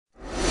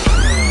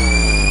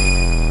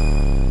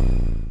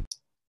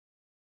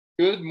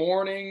Good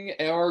morning,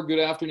 or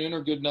good afternoon,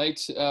 or good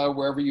night,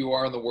 wherever you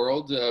are in the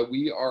world.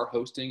 We are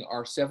hosting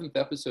our 7th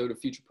episode of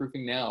Future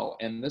Proofing Now,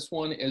 and this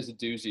one is a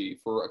doozy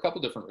for a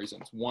couple different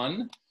reasons.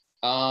 One,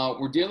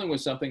 we're dealing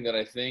with something that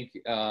I think,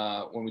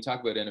 when we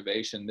talk about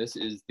innovation, this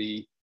is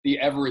the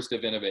Everest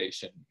of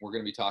innovation. We're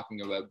going to be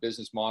talking about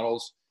business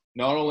models,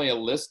 not only a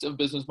list of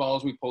business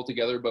models we pulled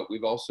together, but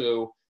we've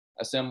also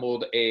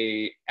assembled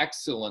a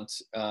excellent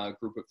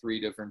group of 3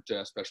 different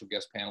special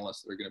guest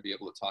panelists that are going to be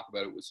able to talk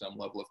about it with some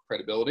level of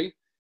credibility.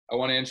 I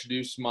want to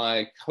introduce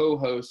my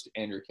co-host,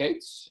 Andrea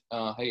Cates.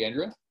 Hey,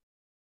 Andrea.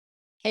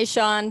 Hey,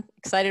 Sean.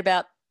 Excited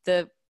about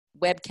the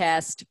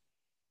webcast.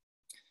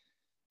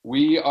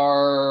 We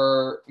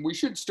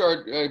should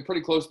start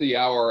pretty close to the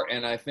hour,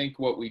 and I think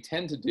what we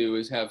tend to do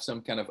is have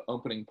some kind of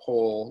opening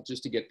poll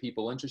just to get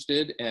people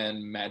interested,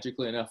 and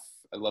magically enough,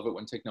 I love it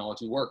when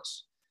technology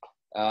works.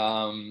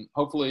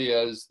 Hopefully,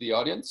 as the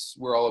audience,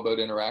 we're all about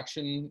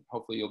interaction.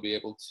 Hopefully you'll be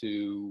able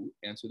to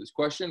answer this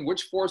question.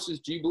 Which forces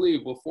do you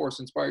believe will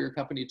inspire your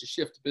company to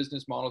shift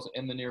business models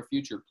in the near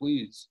future?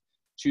 Please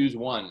choose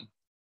one.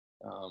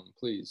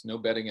 Please, no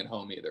betting at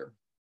home either.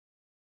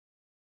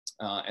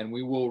 And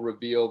we will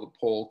reveal the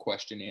poll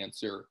question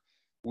answer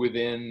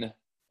within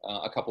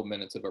a couple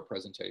minutes of our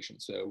presentation.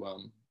 So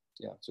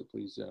so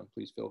please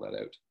fill that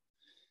out.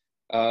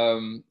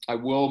 I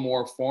will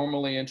more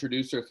formally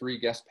introduce our 3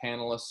 guest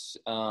panelists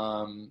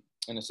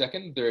in a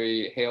second.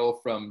 They hail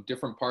from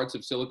different parts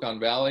of Silicon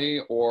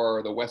Valley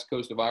or the west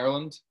coast of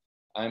Ireland.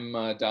 I'm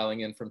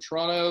dialing in from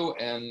Toronto,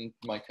 and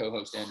my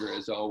co-host Andrea,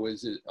 as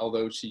always,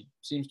 although she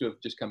seems to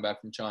have just come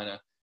back from China,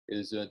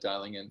 is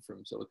dialing in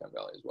from Silicon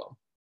Valley as well.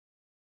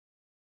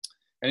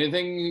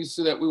 Anything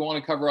so that we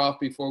want to cover off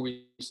before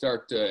we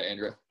start,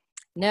 Andrea?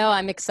 No,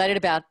 I'm excited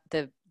about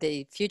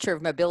the future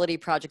of mobility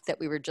project that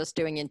we were just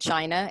doing in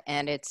China,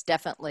 and it's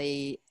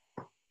definitely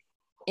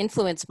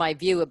influenced my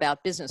view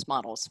about business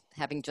models,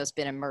 having just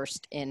been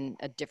immersed in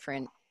a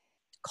different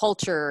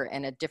culture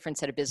and a different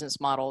set of business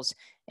models,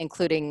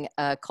 including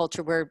a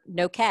culture where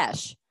no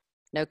cash.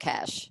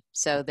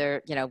 So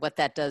there, what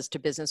that does to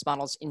business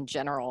models in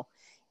general,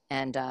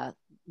 and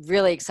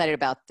really excited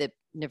about the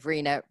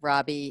Navrina,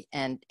 Robbie,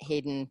 and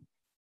Hayden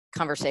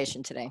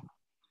conversation today.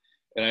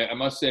 And I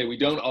must say, we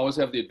don't always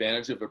have the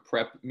advantage of a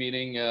prep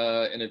meeting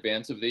in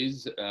advance of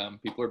these.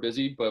 People are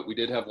busy, but we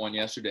did have one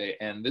yesterday,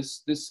 and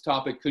this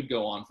topic could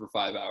go on for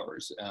 5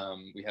 hours.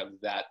 We have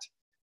that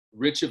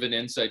rich of an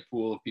insight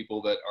pool of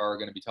people that are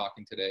going to be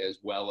talking today, as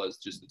well as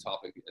just the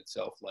topic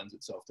itself lends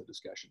itself to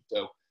discussion.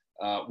 So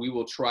we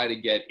will try to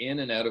get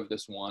in and out of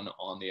this one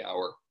on the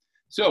hour.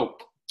 So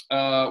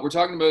we're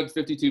talking about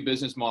 52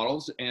 business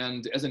models,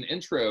 and as an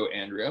intro,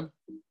 Andrea,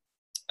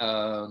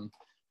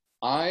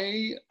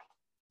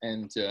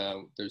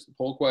 there's the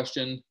poll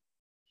question.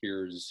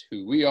 Here's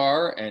who we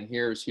are, and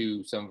here's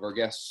who some of our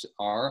guests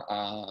are.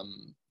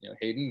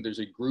 Hayden, there's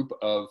a group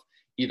of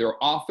either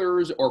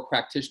authors or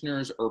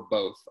practitioners or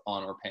both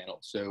on our panel.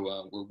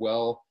 So we're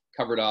well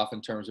covered off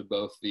in terms of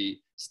both the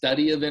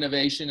study of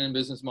innovation in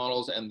business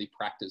models and the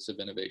practice of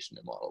innovation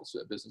in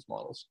business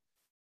models.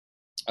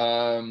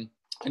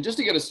 And just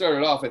to get us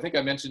started off, I think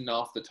I mentioned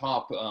off the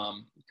top,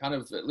 kind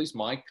of, at least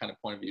my kind of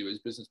point of view is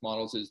business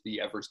models is the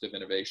Everest of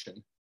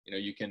innovation.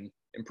 You can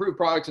improve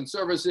products and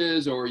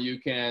services, or you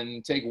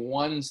can take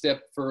one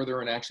step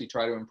further and actually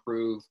try to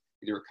improve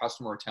either a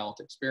customer or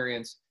talent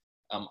experience.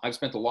 I've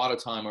spent a lot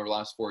of time over the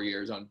last 4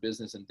 years on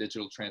business and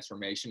digital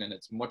transformation, and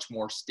it's much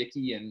more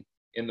sticky and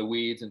in the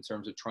weeds in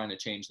terms of trying to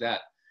change that.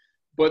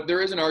 But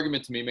there is an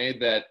argument to be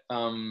made that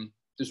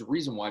there's a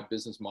reason why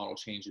business model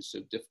change is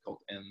so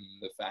difficult, and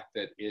the fact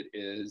that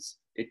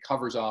it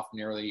covers off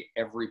nearly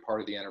every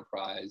part of the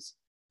enterprise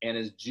and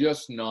is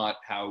just not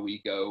how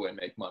we go and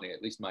make money,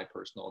 at least my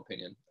personal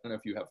opinion. I don't know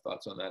if you have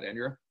thoughts on that,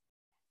 Andrea.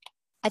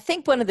 I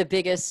think one of the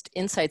biggest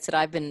insights that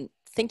I've been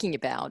thinking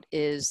about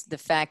is the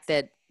fact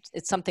that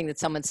it's something that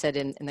someone said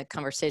in the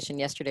conversation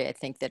yesterday, I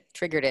think, that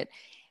triggered it.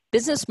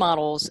 Business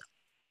models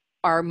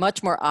are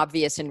much more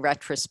obvious in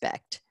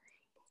retrospect.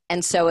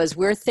 And so as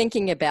we're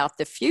thinking about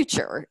the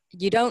future,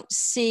 you don't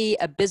see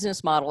a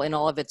business model in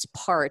all of its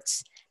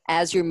parts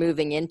as you're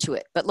moving into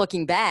it. But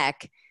looking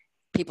back,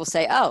 people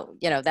say, oh,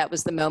 that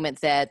was the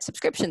moment that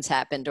subscriptions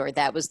happened, or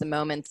that was the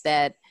moment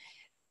that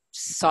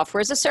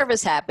software as a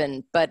service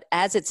happened. But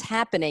as it's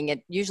happening,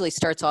 it usually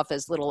starts off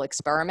as little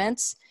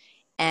experiments.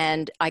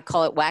 And I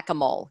call it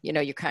whack-a-mole.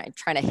 You're kind of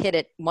trying to hit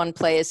it one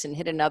place and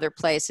hit another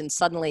place, and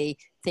suddenly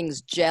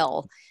things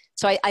gel.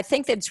 So I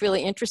think that it's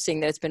really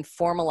interesting that it's been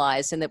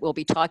formalized, and that we'll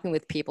be talking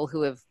with people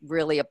who have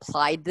really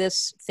applied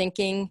this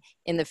thinking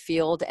in the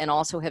field and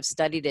also have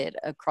studied it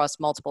across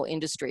multiple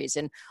industries.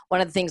 And one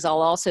of the things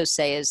I'll also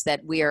say is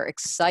that we are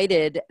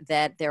excited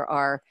that there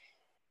are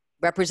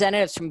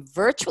representatives from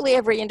virtually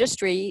every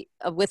industry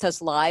with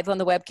us live on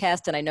the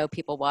webcast. And I know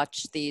people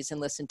watch these and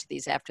listen to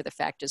these after the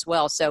fact as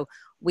well. So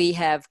we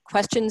have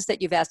questions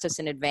that you've asked us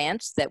in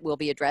advance that we'll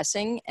be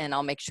addressing, and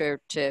I'll make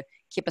sure to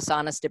keep us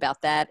honest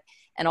about that.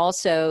 And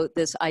also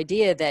this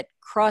idea that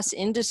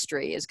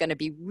cross-industry is going to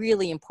be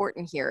really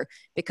important here,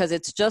 because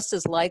it's just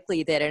as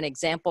likely that an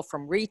example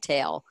from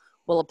retail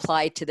will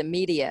apply to the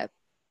media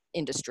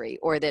industry,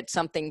 or that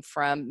something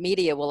from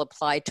media will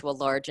apply to a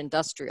large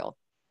industrial.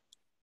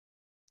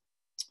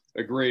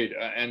 Agreed.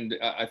 And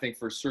I think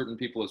for certain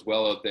people as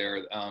well out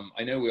there,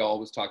 I know we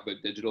always talk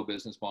about digital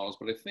business models,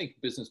 but I think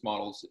business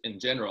models in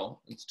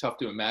general, it's tough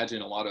to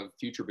imagine a lot of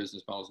future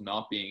business models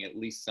not being at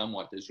least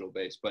somewhat digital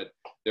based. But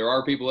there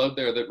are people out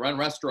there that run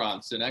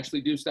restaurants and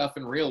actually do stuff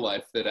in real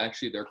life that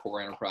actually their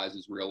core enterprise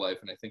is real life.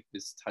 And I think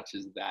this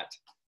touches that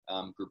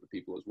group of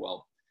people as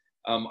well.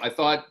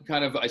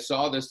 I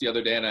saw this the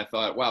other day and I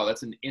thought, wow,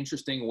 that's an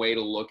interesting way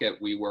to look at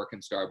WeWork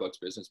and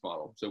Starbucks business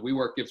model. So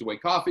WeWork gives away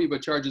coffee,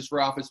 but charges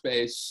for office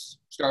space.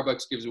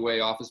 Starbucks gives away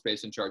office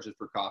space and charges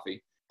for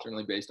coffee.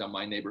 Certainly based on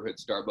my neighborhood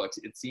Starbucks,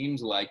 it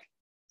seems like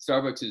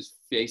Starbucks is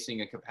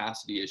facing a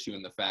capacity issue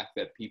in the fact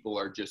that people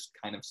are just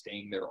kind of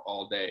staying there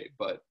all day.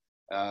 But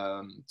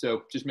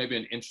so just maybe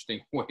an interesting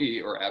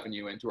way or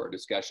avenue into our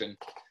discussion.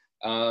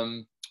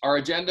 Our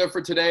agenda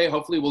for today,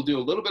 hopefully we'll do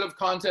a little bit of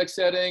context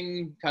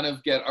setting, kind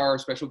of get our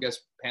special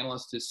guest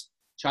panelists to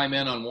chime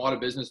in on what a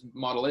business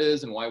model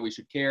is and why we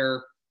should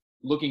care,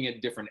 looking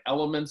at different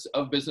elements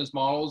of business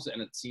models.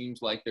 And it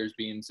seems like there's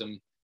been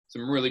some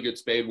really good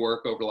spade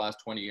work over the last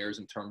 20 years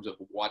in terms of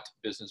what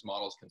business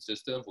models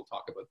consist of. We'll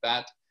talk about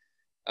that.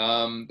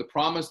 The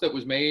promise that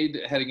was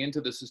made heading into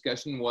this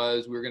discussion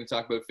was we were going to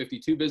talk about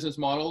 52 business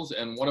models.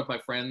 And one of my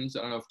friends,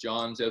 I don't know if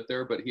John's out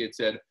there, but he had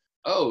said,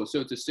 oh, so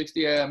it's a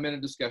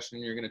 60-minute discussion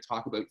and you're going to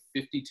talk about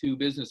 52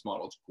 business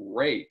models.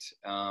 Great.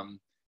 So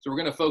we're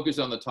going to focus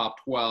on the top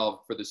 12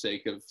 for the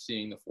sake of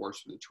seeing the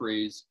forest for the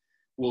trees.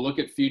 We'll look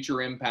at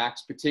future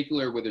impacts,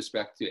 particularly with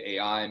respect to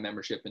AI,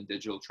 membership, and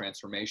digital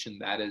transformation.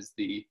 That is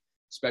the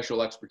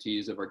special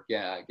expertise of our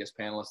guest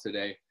panelists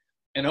today.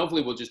 And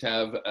hopefully we'll just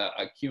have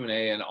a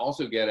Q&A and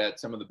also get at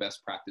some of the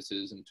best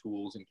practices and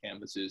tools and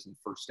canvases and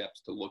first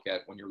steps to look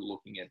at when you're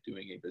looking at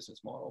doing a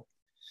business model.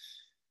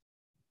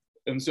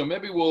 And so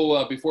maybe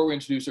we'll, before we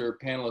introduce our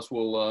panelists,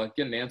 we'll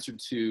get an answer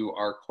to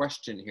our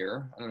question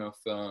here. I don't know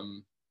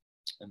if,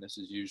 and this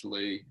is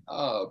usually,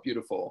 oh,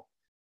 beautiful.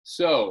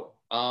 So,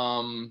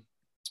 and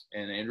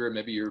Andrea,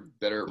 maybe you're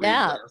better at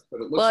reading this,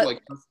 but it looks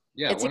like,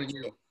 yeah, why don't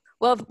you?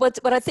 Well,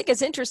 what I think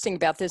is interesting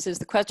about this is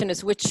the question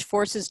is, which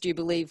forces do you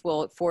believe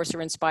will force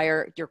or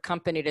inspire your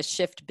company to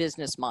shift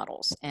business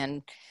models?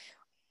 And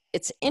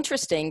it's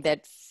interesting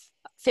that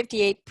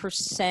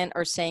 58%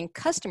 are saying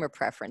customer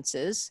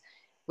preferences,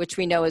 which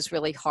we know is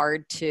really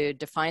hard to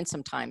define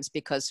sometimes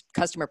because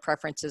customer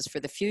preferences for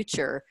the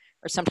future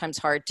are sometimes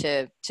hard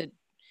to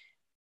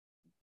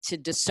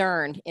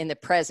discern in the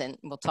present.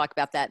 We'll talk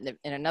about that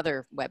in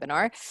another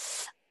webinar.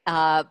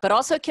 But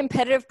also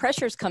competitive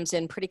pressures comes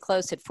in pretty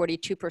close at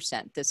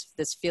 42%.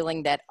 This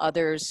feeling that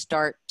others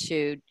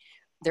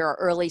there are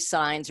early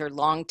signs or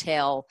long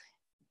tail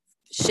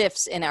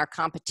shifts in our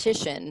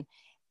competition.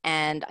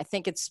 And I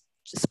think it's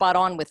spot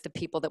on with the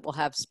people that we'll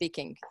have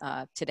speaking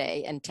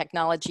today. And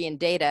technology and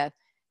data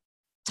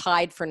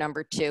tied for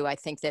number 2. I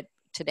think that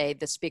today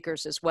the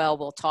speakers as well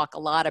will talk a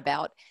lot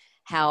about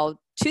how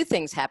 2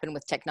 things happen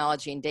with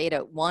technology and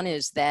data. One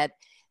is that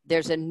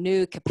there's a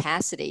new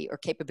capacity or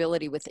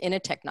capability within a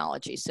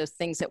technology. So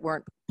things that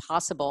weren't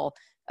possible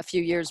a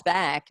few years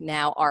back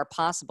now are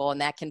possible,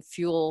 and that can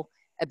fuel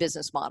a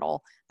business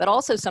model. But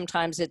also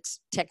sometimes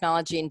it's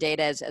technology and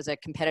data as a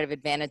competitive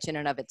advantage in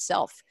and of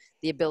itself.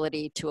 The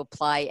ability to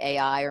apply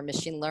AI or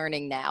machine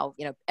learning now,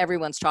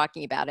 everyone's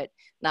talking about it.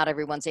 Not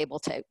everyone's able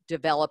to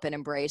develop and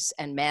embrace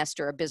and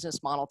master a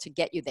business model to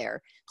get you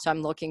there. So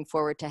I'm looking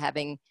forward to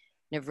having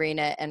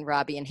Navrina and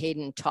Robbie and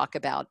Hayden talk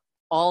about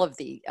all of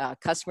the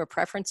customer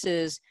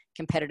preferences,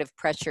 competitive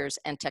pressures,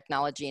 and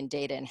technology and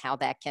data, and how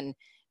that can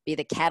be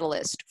the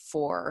catalyst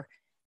for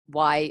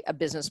why a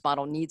business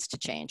model needs to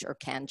change or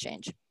can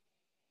change.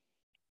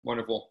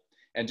 Wonderful.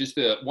 And just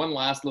one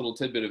last little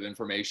tidbit of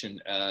information.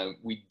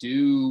 We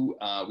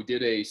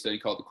did a study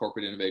called the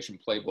Corporate Innovation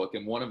Playbook.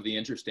 And one of the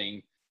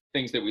interesting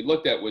things that we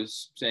looked at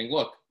was saying,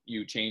 look,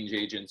 you change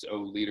agents,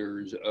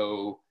 leaders,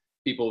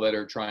 people that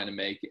are trying to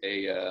make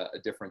a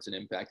difference and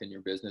impact in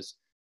your business.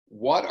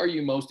 What are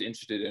you most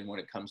interested in when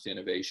it comes to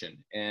innovation?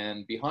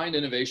 And behind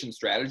innovation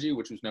strategy,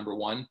 which was number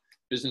 1,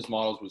 business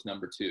models was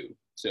number 2.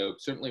 So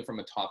certainly from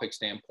a topic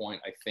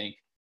standpoint, I think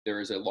there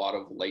is a lot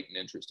of latent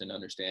interest in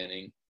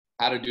understanding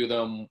how to do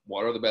them,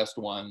 what are the best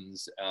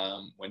ones,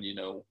 when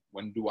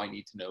do I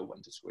need to know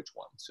when to switch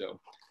one? So,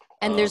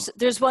 and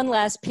there's one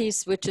last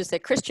piece, which is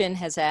that Christian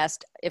has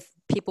asked if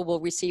people will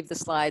receive the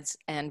slides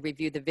and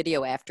review the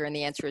video after, and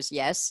the answer is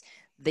yes.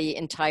 The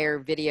entire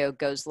video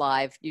goes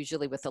live,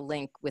 usually with a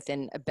link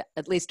within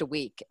at least a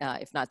week,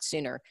 if not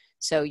sooner.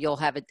 So you'll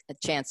have a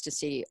chance to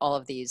see all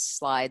of these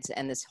slides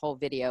and this whole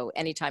video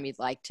anytime you'd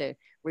like to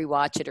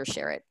rewatch it or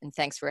share it. And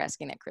thanks for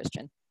asking that,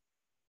 Christian.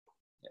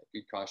 Yeah,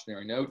 good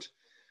cautionary note.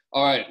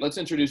 All right, let's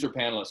introduce our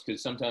panelists,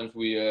 because sometimes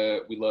we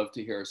love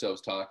to hear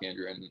ourselves talk,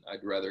 Andrew, and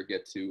I'd rather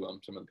get to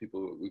some of the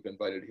people we've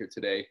invited here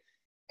today.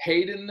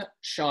 Hayden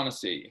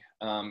Shaughnessy,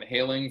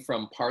 hailing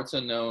from parts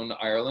unknown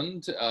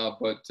Ireland,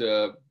 but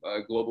a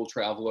global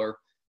traveler,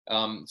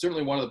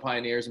 certainly one of the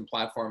pioneers in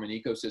platform and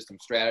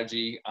ecosystem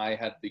strategy. I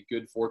had the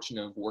good fortune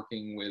of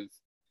working with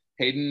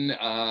Hayden,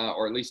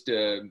 or at least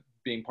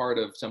being part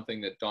of something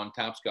that Don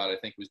Tapscott, I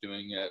think, was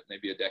doing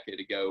maybe a decade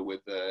ago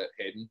with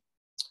Hayden.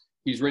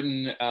 He's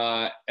written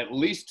at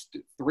least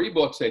 3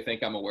 books, I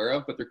think I'm aware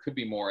of, but there could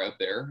be more out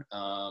there.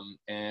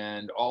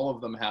 And all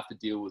of them have to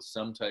deal with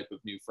some type of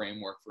new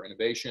framework for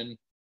innovation.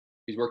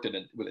 He's worked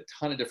with a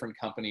ton of different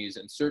companies,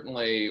 and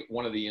certainly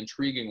one of the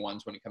intriguing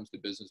ones when it comes to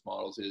business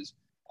models is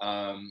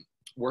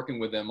working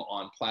with them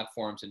on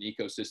platforms and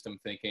ecosystem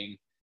thinking.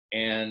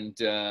 And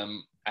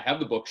I have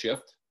the book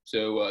Shift.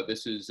 So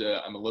this is,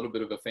 I'm a little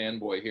bit of a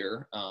fanboy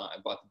here. I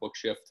bought the book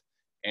Shift,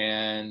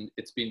 and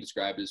it's being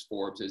described as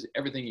Forbes as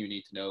everything you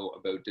need to know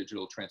about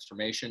digital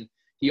transformation.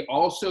 He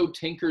also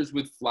tinkers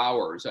with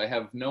flowers. I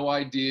have no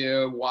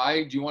idea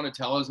why. Do you want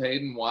to tell us,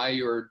 Hayden, why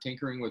you're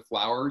tinkering with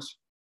flowers?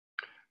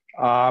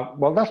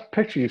 Well, that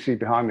picture you see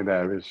behind me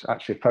there is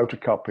actually a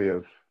photocopy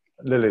of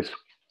lilies.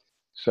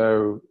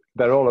 So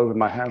they're all over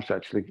my house,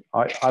 actually.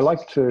 I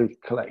like to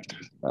collect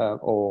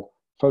or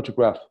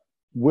photograph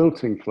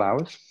wilting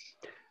flowers.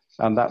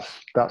 And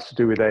that's to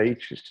do with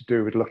age. It's to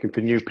do with looking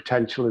for new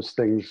potential as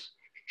things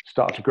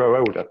start to grow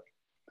older.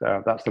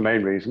 That's the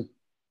main reason.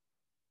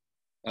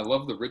 I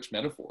love the rich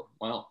metaphor.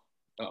 Wow.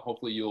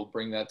 Hopefully you'll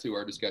bring that to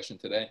our discussion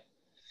today.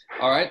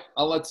 All right.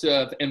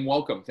 And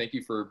welcome. Thank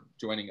you for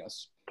joining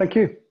us. Thank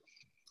you.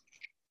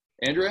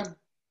 Andrea?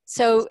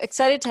 So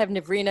excited to have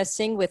Navrina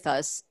Singh with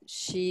us.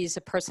 She's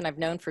a person I've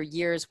known for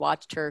years,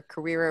 watched her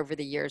career over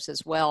the years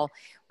as well.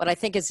 What I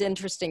think is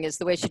interesting is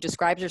the way she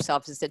describes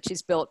herself is that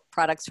she's built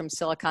products from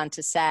silicon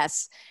to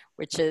SaaS,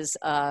 which is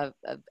a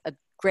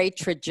great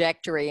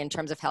trajectory in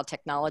terms of how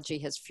technology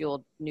has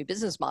fueled new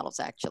business models,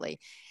 actually.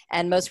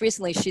 And most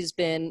recently, she's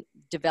been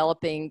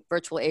developing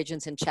virtual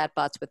agents and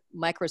chatbots with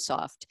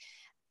Microsoft.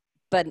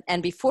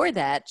 And before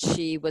that,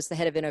 she was the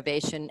head of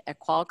innovation at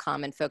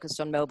Qualcomm and focused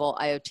on mobile,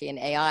 IoT, and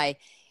AI.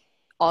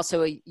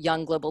 Also a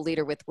young global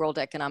leader with World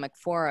Economic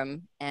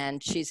Forum,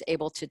 and she's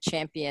able to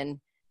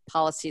champion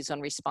policies on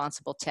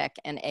responsible tech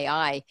and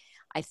AI.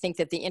 I think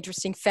that the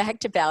interesting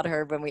fact about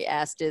her when we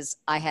asked is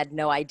I had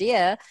no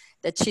idea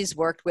that she's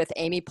worked with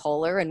Amy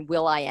Poehler and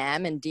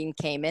will.i.am and Dean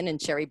Kamen and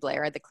Sherry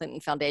Blair at the Clinton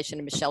Foundation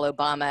and Michelle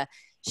Obama.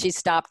 She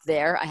stopped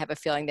there. I have a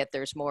feeling that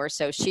there's more.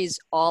 So she's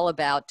all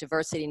about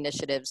diversity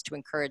initiatives to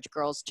encourage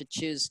girls to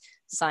choose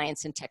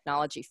science and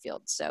technology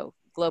fields. So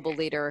global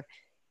leader,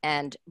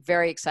 and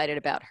very excited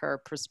about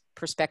her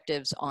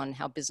perspectives on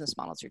how business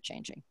models are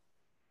changing.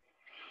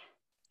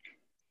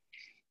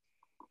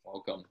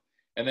 Welcome.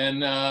 And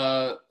then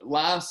our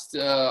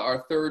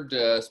third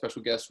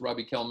special guest,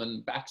 Robbie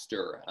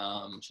Kellman-Baxter.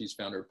 She's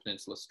founder of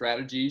Peninsula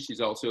Strategy. She's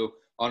also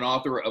an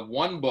author of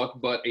 1 book,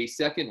 but a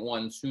second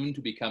one soon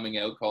to be coming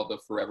out called The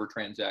Forever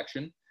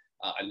Transaction.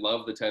 I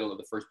love the title of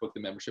the first book,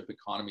 The Membership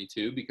Economy,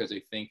 too, because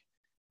I think,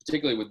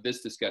 particularly with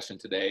this discussion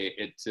today,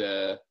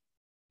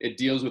 it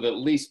deals with at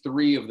least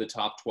 3 of the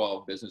top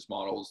 12 business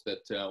models that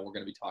we're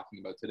going to be talking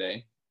about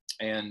today.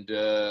 And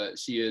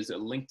she is a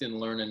LinkedIn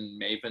learning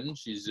maven.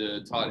 She's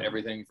taught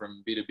everything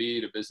from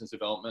B2B to business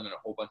development and a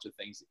whole bunch of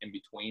things in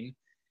between.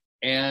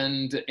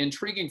 And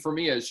intriguing for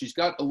me is she's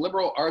got a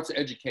liberal arts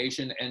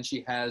education and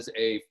she has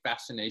a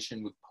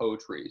fascination with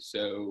poetry.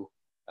 So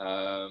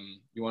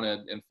you want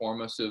to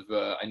inform us of,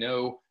 I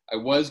know I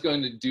was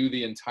going to do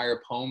the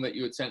entire poem that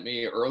you had sent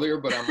me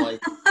earlier, but I'm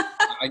like,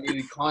 I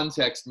needed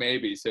context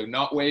maybe. So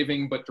Not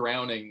Waving But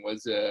Drowning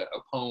was a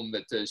poem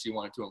that she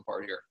wanted to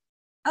impart here.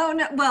 Oh,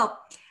 no. Well,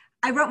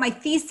 I wrote my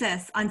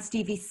thesis on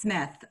Stevie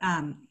Smith,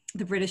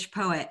 the British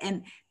poet.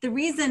 And the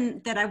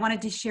reason that I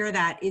wanted to share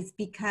that is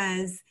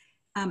because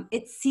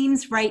it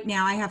seems right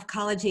now, I have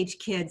college-age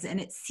kids, and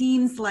it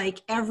seems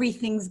like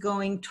everything's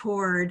going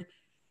toward,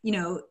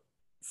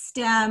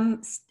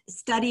 STEM,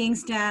 studying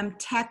STEM,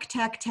 tech.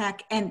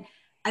 And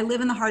I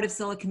live in the heart of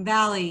Silicon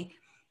Valley,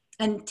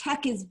 and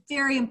tech is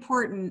very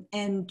important.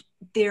 And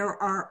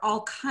there are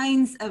all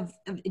kinds of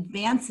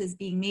advances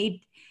being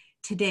made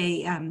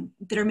today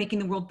that are making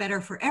the world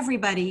better for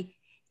everybody.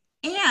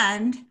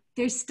 And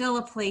there's still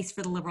a place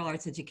for the liberal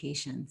arts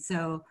education.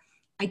 So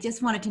I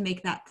just wanted to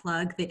make that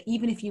plug that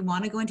even if you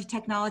want to go into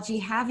technology,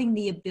 having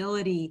the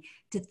ability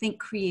to think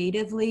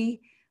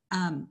creatively,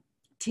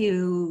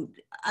 to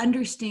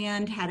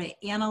understand how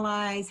to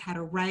analyze, how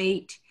to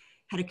write,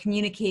 how to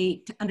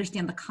communicate, to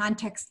understand the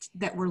context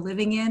that we're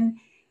living in,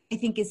 I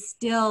think is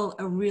still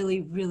a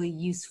really, really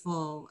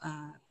useful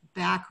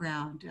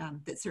background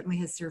that certainly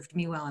has served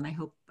me well, and I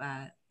hope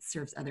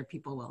serves other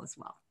people well as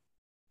well.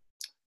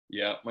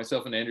 Yeah,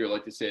 myself and Andrew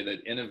like to say that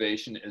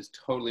innovation is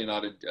totally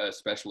not a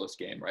specialist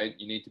game, right?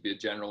 You need to be a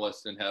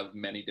generalist and have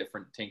many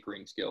different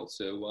tinkering skills.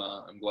 So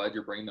I'm glad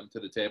you're bringing them to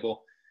the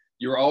table.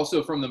 You're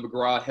also from the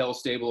McGraw-Hill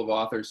stable of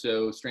authors.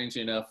 So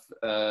strangely enough,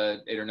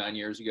 8 or 9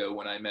 years ago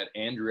when I met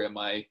Andrea,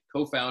 my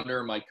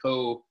co-founder,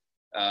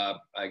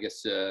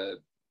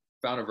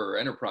 founder of her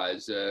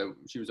enterprise,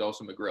 she was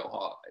also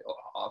McGraw-Hill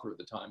author at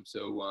the time.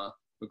 So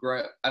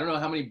McGraw, I don't know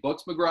how many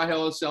books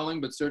McGraw-Hill is selling,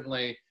 but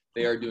certainly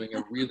they are doing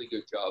a really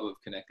good job of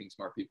connecting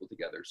smart people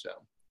together. So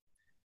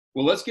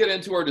Well, let's get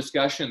into our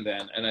discussion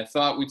then. And I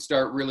thought we'd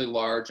start really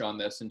large on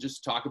this and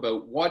just talk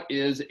about what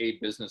is a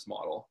business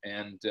model.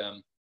 And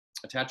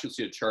attached, you'll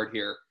see a chart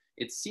here.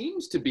 It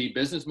seems to be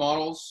business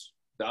models,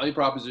 value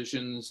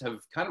propositions have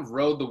kind of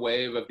rode the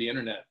wave of the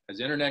internet. As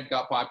the internet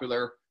got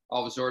popular,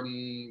 all of a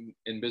sudden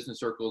in business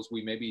circles,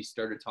 we maybe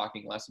started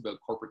talking less about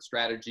corporate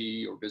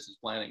strategy or business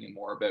planning and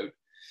more about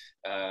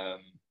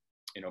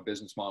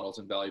business models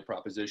and value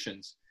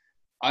propositions.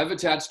 I've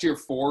attached here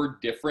 4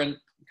 different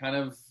kind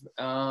of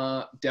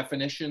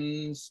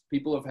definitions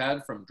people have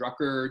had, from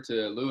Drucker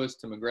to Lewis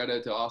to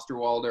Magretta to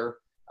Osterwalder.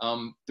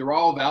 They're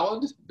all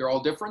valid, they're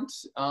all different,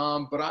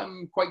 but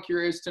I'm quite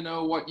curious to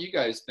know what you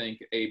guys think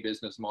a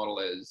business model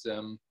is.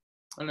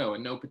 I don't know,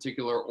 in no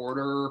particular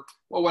order.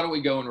 Well, why don't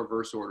we go in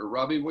reverse order?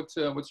 Robbie, what's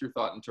your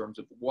thought in terms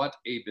of what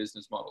a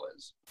business model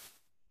is?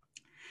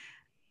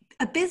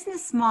 A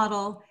business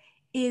model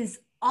is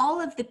all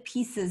of the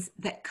pieces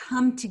that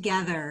come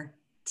together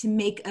to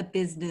make a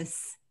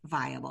business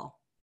viable.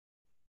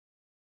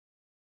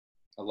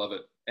 I love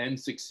it. And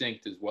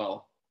succinct as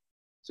well.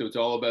 So it's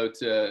all about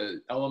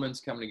elements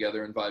coming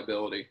together and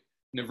viability.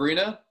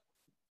 Navrina,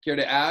 care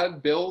to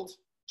add, build,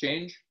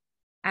 change?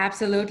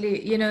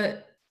 Absolutely. You know,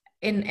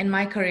 in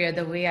my career,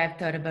 the way I've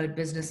thought about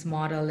business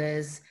model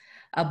is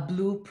a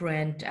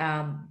blueprint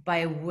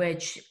by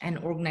which an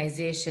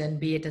organization,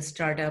 be it a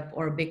startup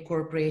or a big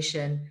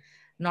corporation,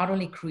 not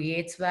only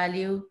creates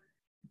value,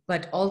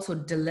 but also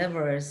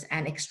delivers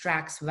and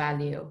extracts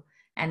value.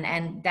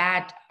 And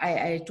that,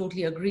 I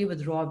totally agree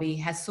with Robbie,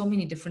 has so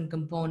many different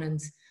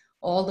components,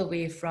 all the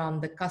way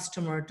from the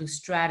customer to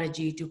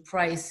strategy to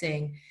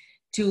pricing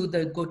to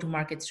the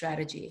go-to-market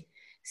strategy.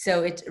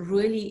 So it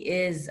really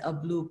is a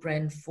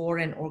blueprint for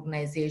an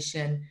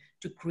organization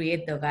to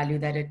create the value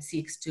that it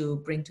seeks to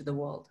bring to the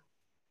world.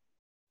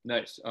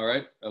 Nice. All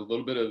right. A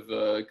little bit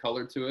of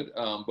color to it,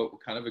 but we're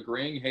kind of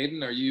agreeing.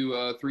 Hayden, are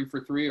you 3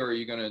 for 3, or are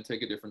you going to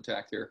take a different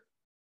tack here?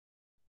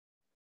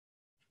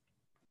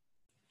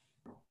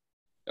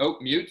 Oh,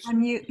 mute.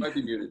 Unmute. You might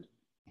be muted.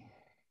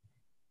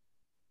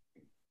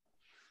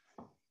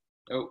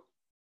 Oh.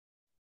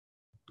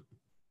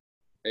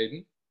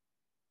 Hayden?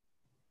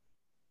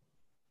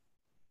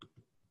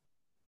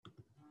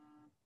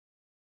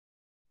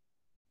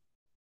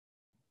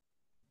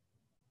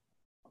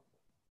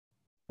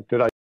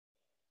 Did I?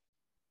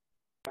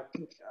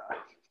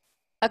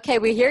 Okay,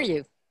 we hear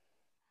you.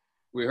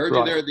 We heard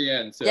you there at the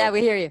end. So. Yeah,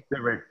 we hear you.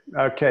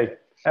 Okay.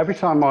 Every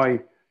time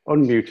I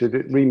unmuted,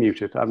 it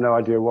remuted. I have no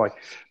idea why.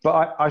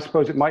 But I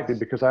suppose it might be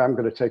because I am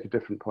going to take a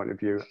different point of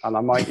view, and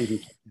I might even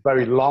take a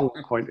very long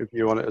point of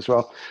view on it as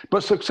well.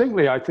 But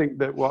succinctly, I think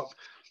that what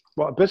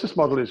a business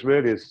model is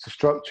really is a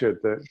structure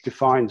that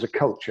defines a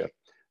culture.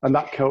 And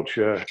that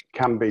culture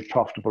can be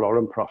profitable or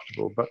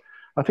unprofitable. But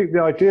I think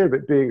the idea of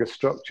it being a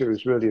structure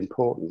is really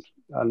important.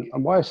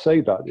 And why I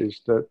say that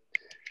is that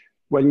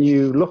when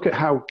you look at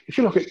if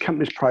you look at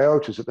companies'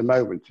 priorities at the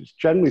moment, it's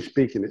generally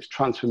speaking, it's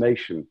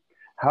transformation.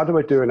 How do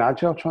I do an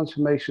agile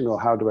transformation, or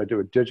how do I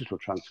do a digital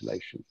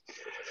transformation?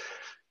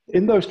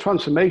 In those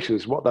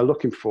transformations, what they're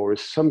looking for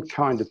is some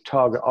kind of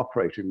target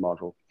operating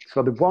model.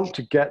 So they want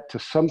to get to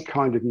some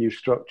kind of new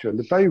structure, and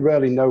they very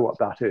rarely know what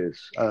that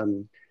is.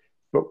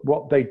 But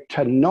what they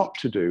tend not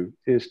to do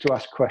is to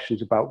ask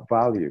questions about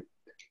value.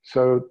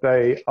 So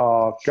they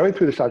are going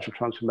through this agile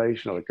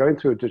transformation, or they're going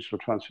through a digital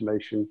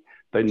transformation.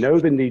 They know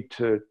they need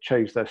to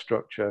change their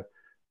structure,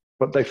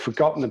 but they've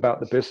forgotten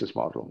about the business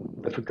model.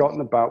 They've forgotten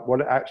about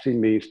what it actually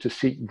means to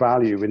seek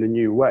value in a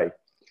new way.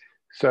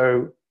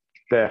 So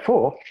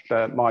therefore,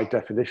 my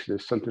definition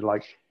is something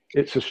like,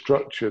 it's a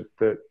structure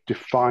that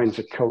defines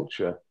a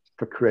culture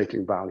for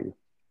creating value.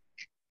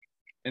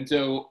 And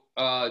so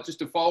just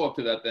to follow up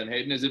to that then,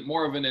 Hayden, is it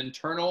more of an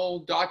internal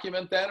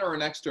document then, or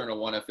an external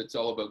one if it's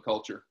all about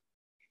culture?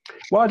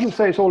 Well, I didn't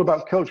say it's all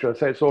about culture. I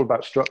say it's all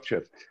about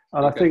structure.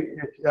 And okay.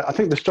 I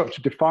think the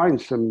structure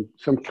defines some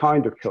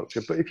kind of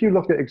culture. But if you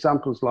look at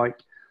examples like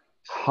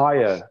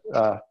Haier,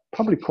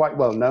 probably quite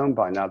well known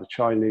by now, the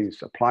Chinese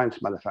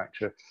appliance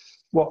manufacturer,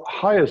 what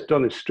Haier's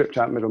done is stripped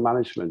out middle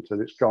management, and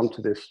it's gone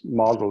to this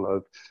model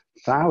of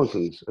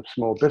thousands of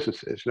small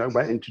businesses. You know,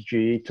 went into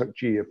GE, took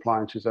GE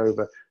appliances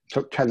over,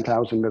 took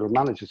 10,000 middle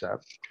managers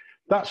out.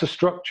 That's a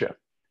structure.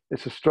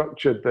 It's a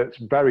structure that's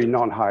very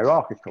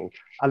non-hierarchical,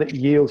 and it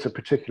yields a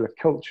particular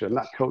culture. And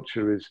that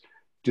culture is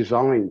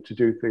designed to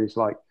do things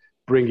like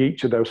bring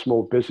each of those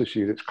small business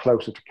units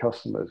closer to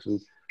customers and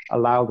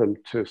allow them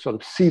to sort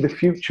of see the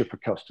future for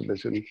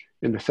customers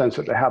in the sense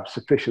that they have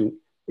sufficient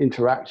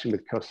interaction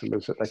with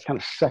customers, that they kind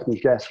of second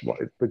guess what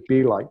it would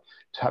be like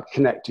to have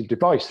connected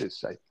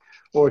devices, say.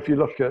 Or if you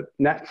look at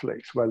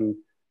Netflix, when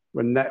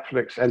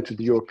Netflix entered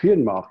the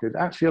European market, it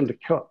actually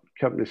undercut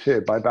companies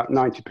here by about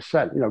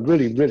 90%, you know,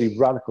 really, really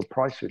radical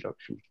price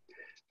reduction.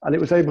 And it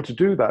was able to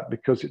do that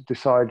because it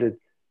decided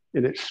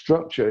in its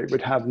structure, it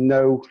would have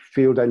no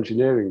field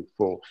engineering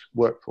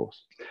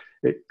workforce.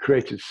 It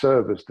created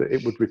servers that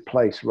it would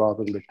replace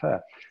rather than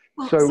repair.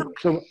 Well,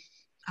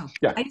 Oh,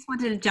 Yeah. I just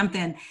wanted to jump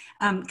in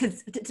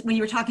because when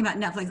you were talking about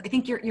Netflix, I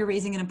think you're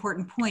raising an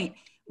important point,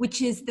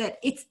 which is that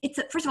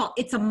first of all,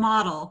 it's a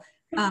model.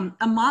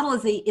 A model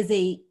is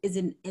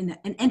an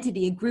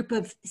entity, a group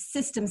of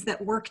systems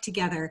that work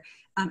together,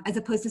 as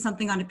opposed to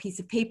something on a piece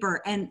of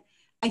paper. And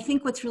I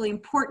think what's really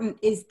important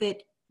is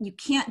that you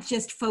can't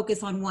just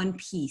focus on one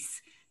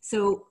piece.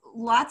 So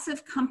lots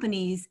of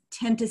companies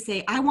tend to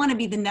say, I want to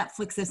be the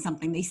Netflix of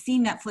something. They see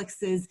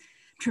Netflix's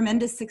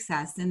tremendous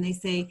success and they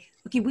say,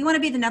 okay, we want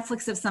to be the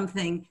Netflix of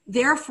something.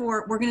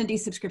 Therefore, we're going to do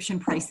subscription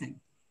pricing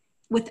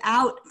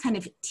without kind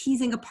of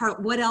teasing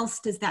apart what else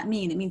does that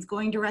mean. It means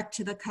going direct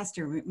to the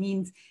customer. It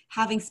means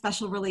having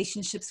special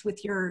relationships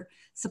with your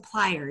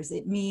suppliers.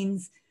 It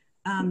means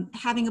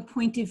having a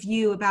point of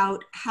view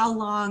about how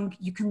long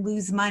you can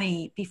lose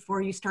money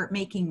before you start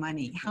making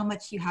money, how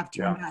much you have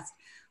to invest.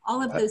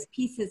 All of those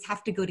pieces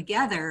have to go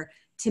together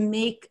to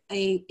make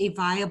a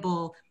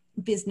viable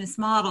business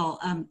model.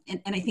 And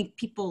I think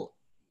a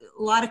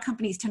lot of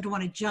companies tend to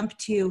want to jump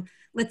to,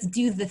 let's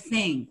do the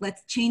thing,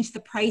 let's change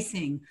the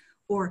pricing,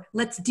 or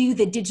let's do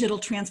the digital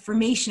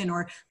transformation,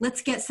 or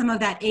let's get some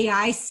of that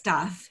AI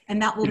stuff, and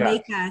that will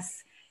make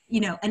us,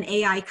 an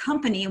AI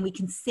company, and we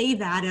can say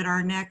that at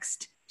our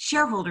next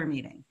shareholder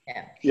meeting.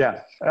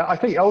 Yeah. I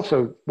think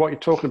also what you're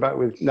talking about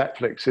with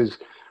Netflix is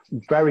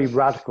very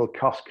radical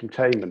cost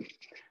containment.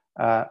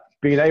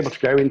 Being able to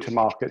go into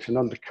markets and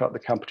undercut the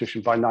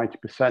competition by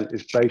 90%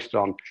 is based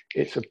on,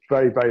 it's a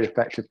very, very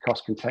effective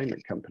cost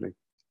containment company.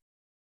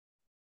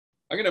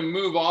 I'm going to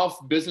move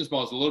off business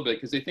models a little bit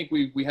because I think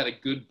we had a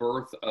good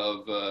birth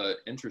of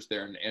interest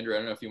there. And Andrew, I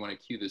don't know if you want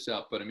to cue this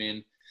up, but I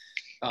mean,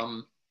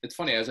 it's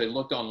funny, as I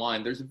looked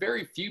online, there's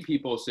very few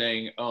people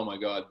saying, oh my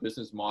God,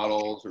 business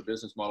models or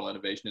business model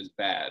innovation is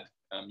bad.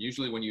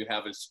 Usually when you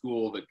have a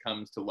school that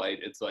comes to light,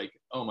 it's like,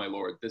 oh my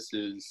Lord, this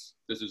is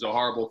a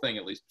horrible thing,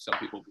 at least some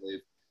people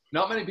believe.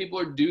 Not many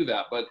people do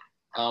that, but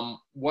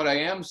what I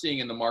am seeing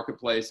in the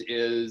marketplace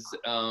is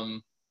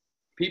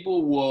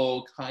people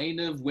will kind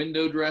of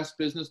window dress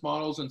business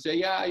models and say,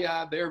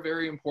 yeah, they're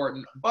very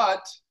important.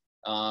 But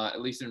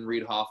at least in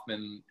Reid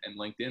Hoffman and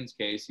LinkedIn's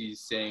case,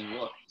 he's saying,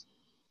 look,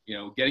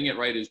 getting it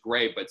right is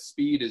great, but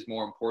speed is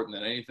more important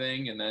than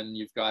anything. And then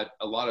you've got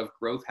a lot of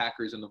growth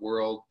hackers in the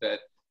world that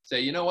say,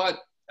 you know what,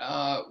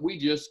 we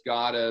just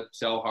gotta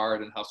sell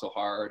hard and hustle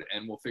hard,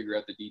 and we'll figure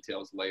out the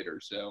details later.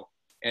 So,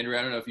 Andrew,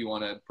 I don't know if you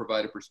want to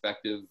provide a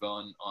perspective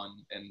on,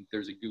 and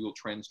there's a Google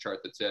Trends chart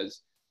that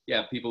says,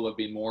 yeah, people have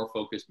been more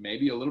focused,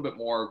 maybe a little bit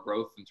more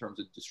growth in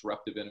terms of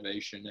disruptive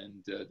innovation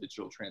and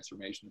digital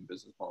transformation in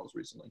business models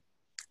recently.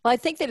 Well, I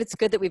think that it's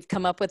good that we've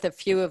come up with a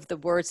few of the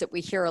words that we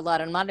hear a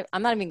lot. I'm not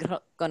even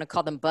going to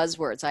call them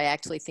buzzwords. I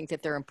actually think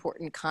that they're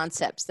important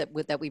concepts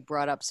that we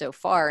brought up so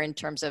far in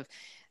terms of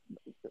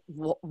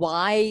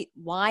why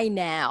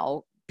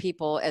now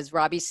people, as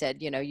Robbie said,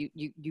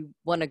 you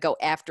want to go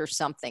after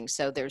something.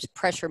 So there's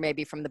pressure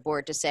maybe from the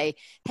board to say,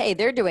 hey,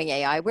 they're doing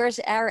AI. Where's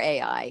our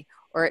AI?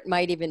 Or it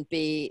might even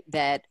be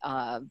that,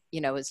 as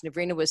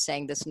Navrina was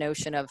saying, this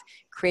notion of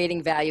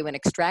creating value and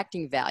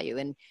extracting value.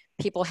 And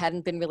people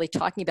hadn't been really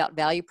talking about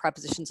value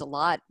propositions a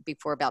lot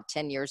before about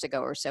 10 years ago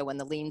or so when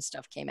the lean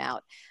stuff came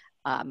out,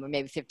 or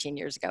maybe 15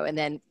 years ago. And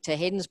then to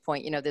Hayden's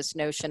point, this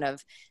notion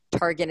of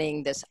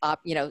targeting this,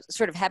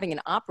 sort of having an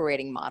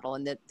operating model,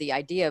 and the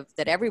idea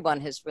that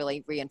everyone has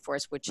really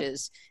reinforced, which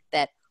is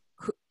that,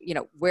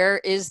 where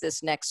is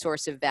this next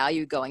source of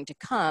value going to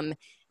come?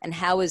 And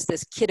how is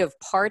this kit of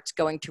parts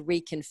going to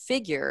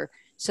reconfigure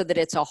so that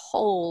it's a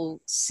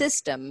whole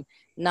system,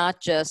 not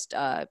just,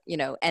 to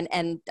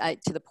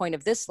the point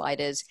of this slide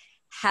is,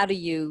 how do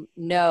you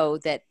know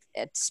that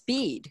at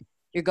speed,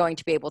 you're going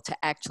to be able to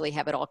actually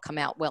have it all come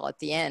out well at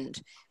the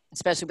end,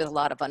 especially with a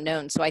lot of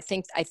unknowns. So I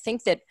think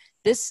that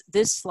this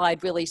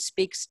slide really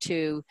speaks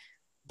to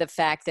the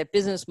fact that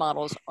business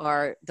models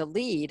are the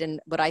lead. And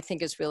what I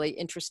think is really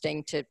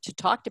interesting to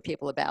talk to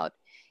people about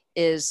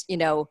is,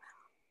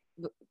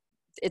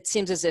 it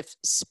seems as if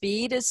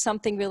speed is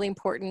something really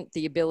important,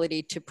 the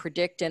ability to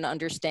predict and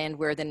understand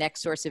where the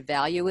next source of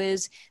value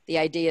is. The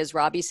idea, as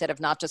Robbie said,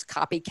 of not just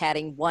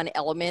copycatting one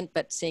element,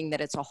 but seeing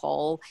that it's a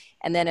whole.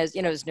 And then as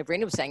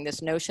Navrina was saying,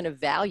 this notion of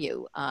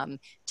value.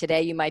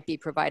 Today, you might be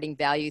providing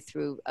value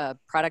through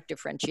product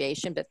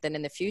differentiation, but then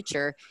in the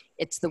future,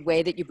 it's the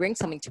way that you bring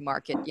something to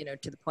market,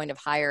 to the point of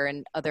Hire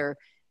and other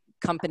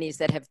companies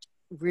that have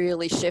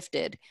really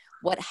shifted.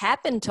 What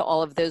happened to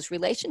all of those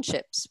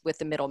relationships with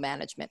the middle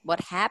management?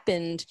 What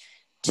happened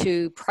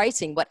to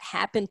pricing? What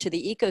happened to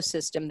the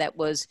ecosystem that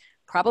was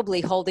probably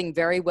holding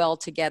very well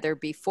together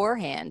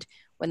beforehand?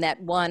 When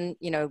that one,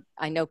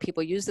 I know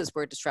people use this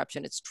word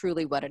disruption, it's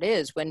truly what it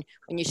is. When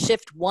you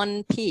shift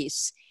one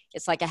piece,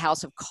 it's like a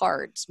house of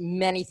cards.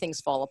 Many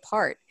things fall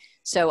apart.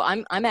 So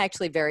I'm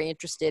actually very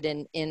interested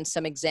in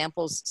some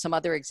examples, some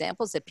other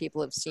examples that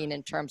people have seen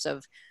in terms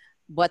of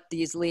what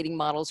these leading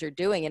models are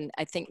doing. And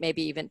I think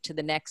maybe even to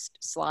the next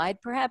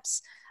slide,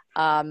 perhaps,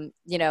 what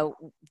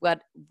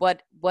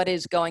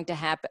is going to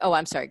happen? Oh,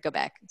 I'm sorry, go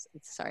back.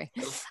 Sorry.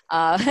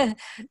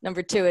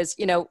 Number two is,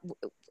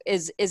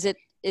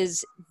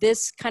 is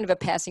this kind of a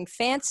passing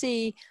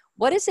fancy,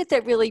 what is it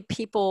that really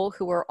people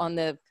who are on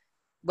the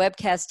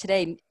webcast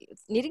today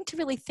needing to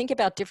really think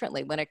about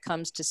differently when it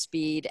comes to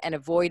speed and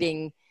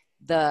avoiding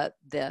the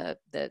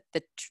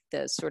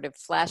sort of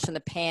flash in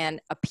the pan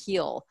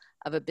appeal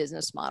of a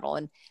business model?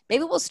 And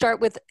maybe we'll start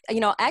with,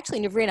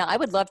 actually, Navrina, I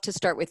would love to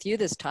start with you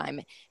this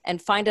time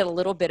and find out a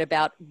little bit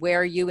about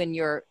where you in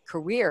your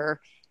career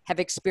have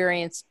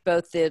experienced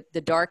both the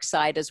dark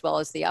side as well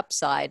as the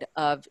upside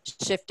of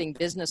shifting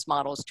business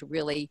models to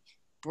really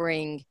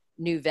bring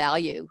new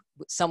value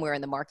somewhere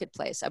in the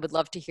marketplace. I would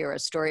love to hear a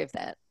story of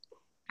that.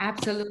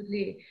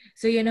 Absolutely.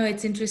 So,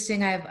 it's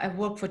interesting. I've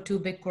worked for two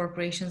big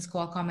corporations,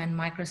 Qualcomm and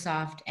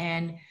Microsoft,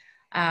 and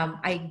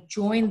I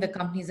joined the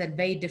companies at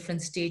very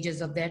different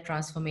stages of their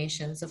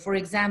transformation. So, for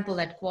example,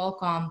 at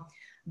Qualcomm,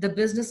 the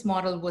business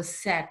model was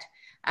set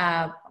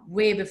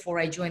way before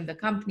I joined the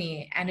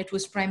company, and it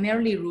was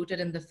primarily rooted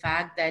in the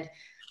fact that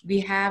we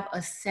have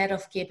a set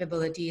of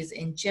capabilities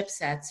in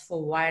chipsets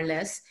for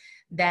wireless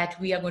that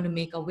we are going to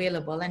make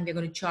available, and we're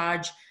going to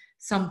charge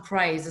some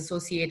price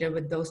associated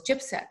with those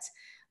chipsets.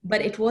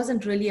 But it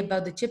wasn't really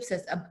about the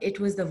chipsets. It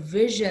was the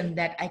vision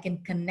that I can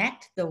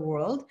connect the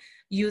world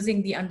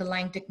using the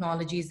underlying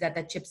technologies that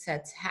the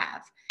chipsets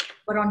have.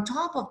 But on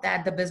top of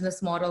that, the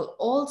business model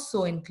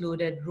also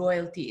included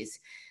royalties.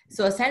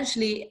 So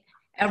essentially,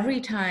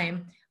 every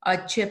time a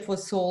chip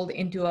was sold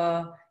into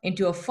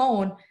a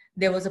phone,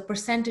 there was a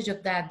percentage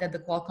of that the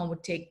Qualcomm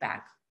would take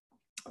back.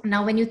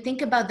 Now, when you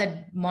think about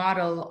that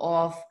model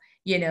of,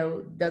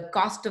 the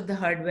cost of the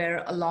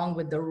hardware along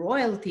with the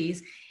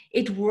royalties,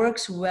 it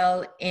works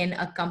well in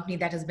a company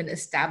that has been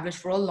established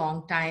for a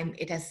long time.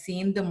 It has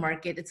seen the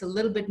market. It's a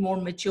little bit more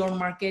mature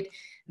market.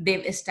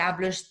 They've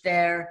established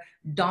their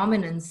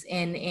dominance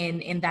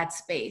in that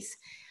space.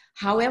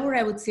 However,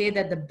 I would say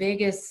that the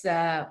biggest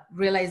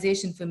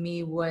realization for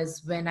me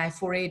was when I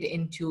forayed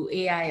into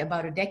AI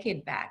about a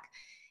decade back.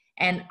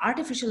 And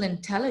artificial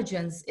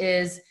intelligence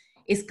is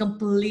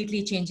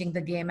completely changing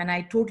the game. And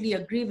I totally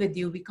agree with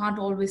you. We can't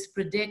always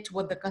predict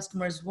what the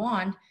customers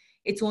want.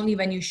 It's only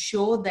when you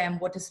show them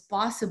what is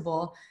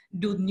possible,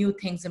 do new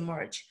things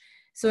emerge.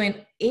 So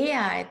in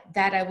AI,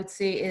 that I would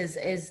say is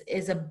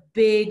a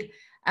big,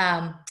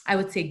 I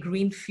would say,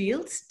 green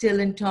field still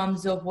in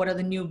terms of what are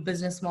the new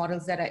business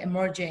models that are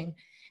emerging.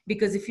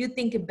 Because if you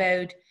think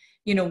about,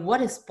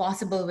 what is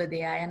possible with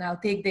AI, and I'll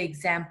take the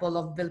example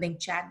of building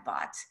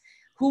chatbots.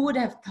 Who would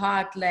have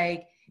thought,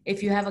 like,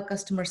 if you have a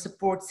customer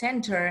support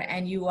center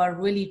and you are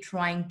really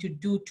trying to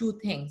do two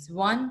things.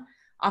 One,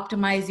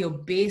 optimize your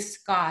base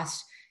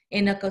cost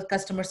in a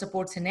customer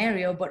support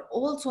scenario, but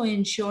also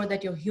ensure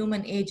that your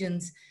human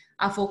agents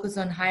are focused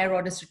on higher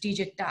order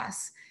strategic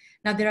tasks.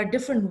 Now, there are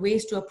different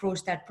ways to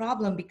approach that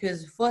problem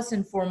because first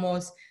and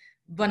foremost,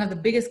 one of the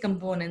biggest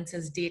components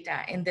is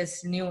data in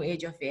this new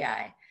age of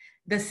AI.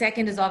 The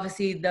second is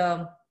obviously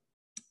the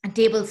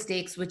table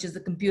stakes, which is the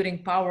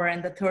computing power,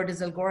 and the third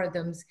is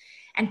algorithms.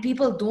 And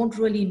people don't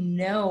really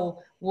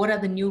know what are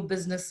the new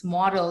business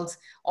models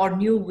or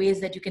new ways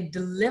that you can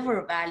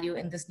deliver value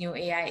in this new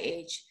AI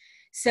age.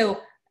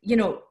 So,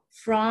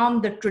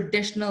 from the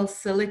traditional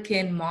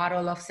silicon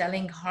model of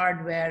selling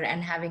hardware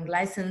and having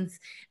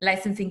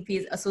licensing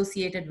fees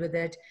associated with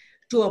it,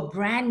 to a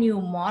brand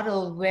new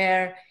model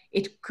where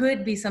it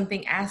could be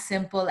something as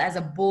simple as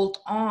a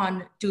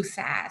bolt-on to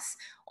SaaS,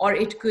 or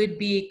it could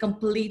be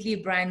completely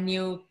brand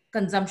new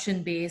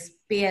consumption-based,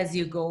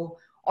 pay-as-you-go,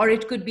 or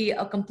it could be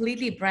a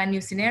completely brand new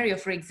scenario.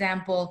 For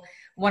example,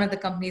 one of the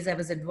companies I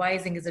was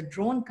advising is a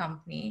drone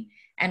company,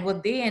 and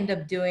what they end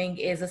up doing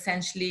is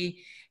essentially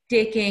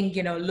taking,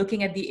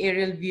 looking at the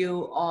aerial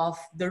view of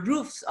the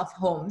roofs of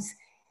homes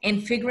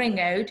and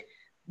figuring out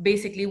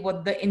basically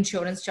what the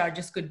insurance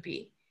charges could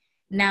be.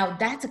 Now,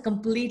 that's a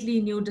completely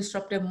new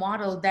disruptive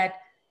model that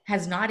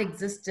has not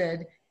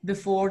existed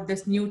before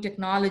this new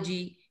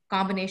technology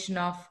combination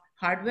of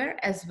hardware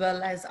as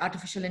well as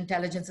artificial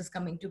intelligence is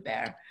coming to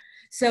bear.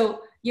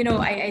 So,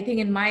 I think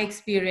in my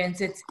experience,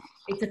 it's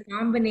a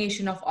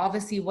combination of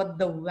obviously what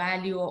the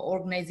value or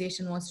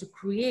organization wants to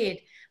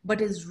create, but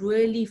is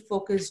really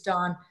focused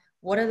on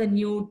what are the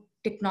new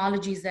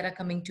technologies that are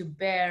coming to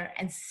bear?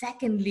 And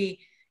secondly,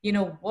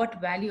 what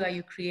value are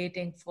you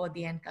creating for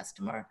the end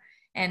customer?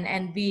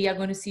 And we are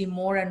going to see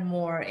more and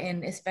more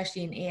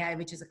especially in AI,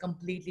 which is a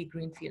completely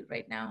green field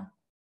right now.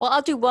 Well,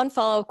 I'll do one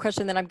follow-up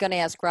question, then I'm going to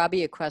ask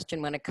Robbie a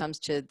question when it comes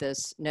to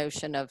this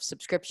notion of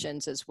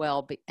subscriptions as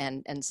well,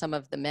 and some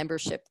of the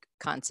membership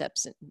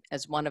concepts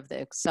as one of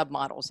the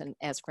submodels, and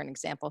ask for an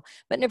example.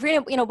 But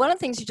Navrina, one of the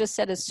things you just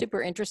said is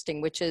super interesting,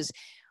 which is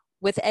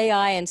with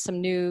AI and some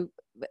new,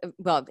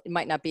 well, it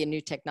might not be a new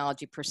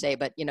technology per se,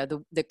 but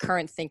the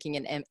current thinking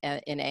in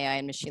AI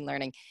and machine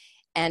learning,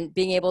 and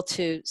being able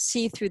to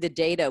see through the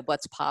data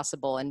what's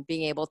possible, and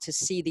being able to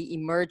see the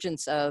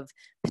emergence of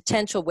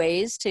potential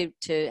ways to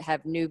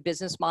have new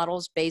business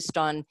models based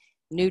on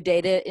new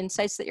data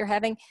insights that you're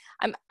having.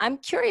 I'm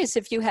curious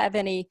if you have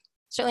any,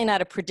 certainly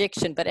not a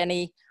prediction, but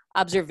any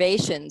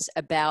observations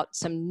about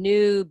some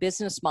new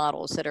business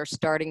models that are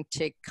starting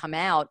to come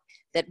out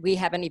that we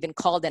haven't even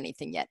called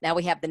anything yet. Now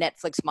we have the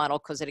Netflix model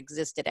because it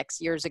existed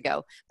X years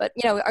ago. But,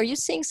 you know, are you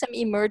seeing some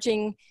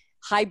emerging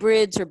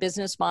hybrids or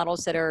business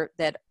models that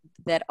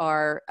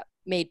are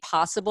made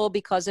possible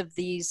because of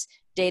these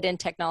data and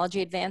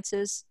technology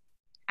advances?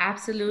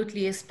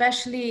 Absolutely,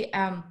 especially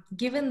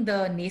given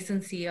the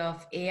nascency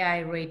of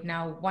AI right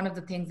now, one of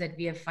the things that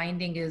we are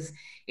finding is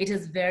it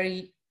is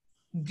very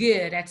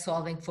good at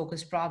solving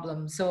focused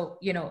problems. So,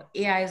 you know,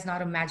 AI is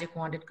not a magic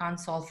wand. It can't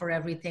solve for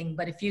everything.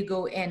 But if you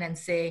go in and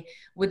say,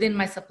 within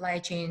my supply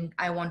chain,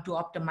 I want to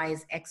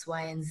optimize X,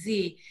 Y, and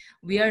Z,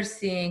 we are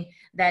seeing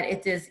that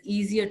it is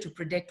easier to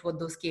predict what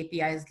those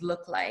KPIs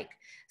look like.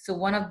 So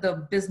one of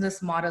the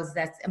business models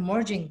that's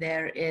emerging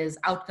there is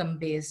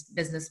outcome-based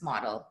business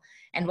model.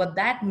 And what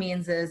that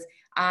means is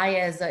I,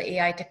 as an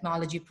AI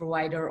technology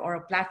provider or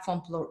a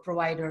platform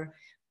provider,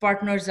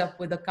 partners up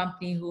with a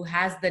company who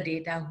has the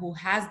data, who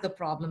has the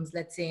problems,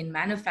 let's say in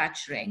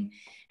manufacturing.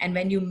 And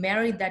when you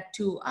marry that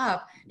two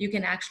up, you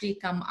can actually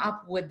come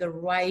up with the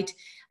right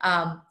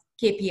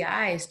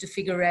KPIs to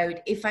figure out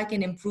if I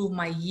can improve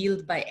my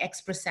yield by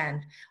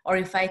X%, or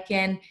if I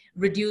can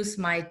reduce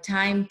my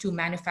time to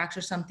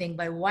manufacture something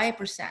by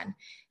Y%.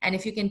 And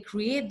if you can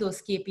create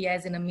those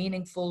KPIs in a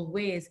meaningful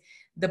ways,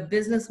 the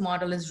business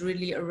model is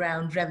really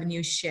around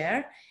revenue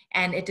share,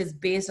 and it is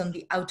based on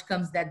the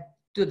outcomes that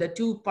the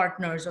two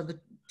partners or the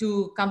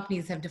two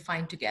companies have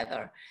defined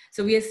together.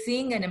 So we are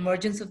seeing an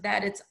emergence of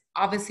that. It's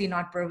obviously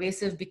not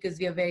pervasive because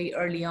we are very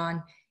early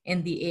on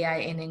in the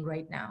AI inning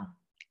right now.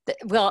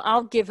 Well,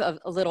 I'll give a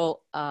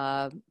little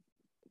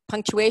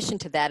punctuation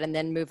to that and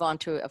then move on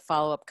to a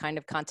follow-up kind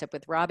of concept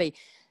with Robbie.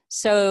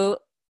 So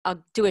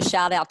I'll do a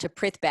shout out to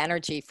Prith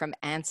Banerjee from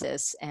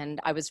ANSYS. And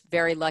I was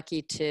very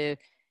lucky to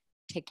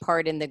take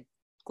part in the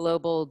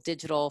Global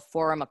Digital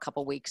Forum a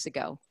couple weeks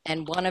ago.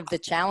 And one of the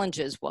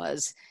challenges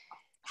was,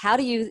 how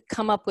do you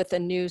come up with a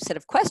new set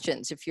of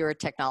questions if you're a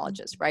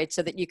technologist, right?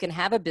 So that you can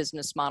have a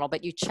business model,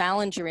 but you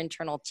challenge your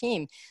internal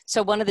team.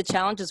 So one of the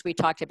challenges we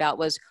talked about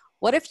was,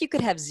 what if you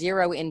could have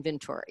zero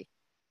inventory?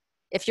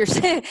 If you're,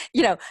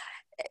 you know,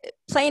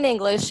 plain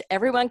English,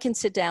 everyone can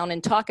sit down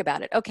and talk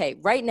about it. Okay,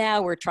 right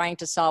now we're trying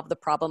to solve the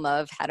problem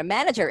of how to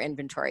manage our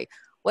inventory.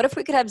 What if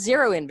we could have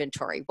zero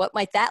inventory? What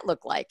might that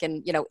look like?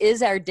 And, you know,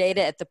 is our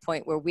data at the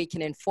point where we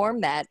can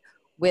inform that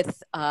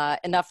with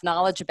enough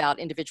knowledge about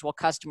individual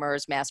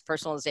customers, mass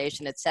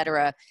personalization, et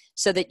cetera,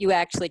 so that you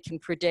actually can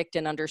predict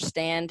and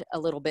understand a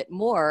little bit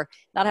more,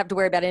 not have to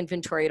worry about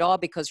inventory at all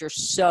because you're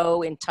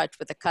so in touch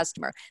with the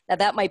customer. Now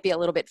that might be a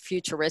little bit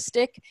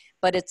futuristic,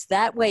 but it's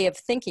that way of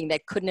thinking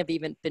that couldn't have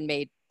even been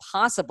made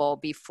possible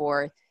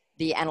before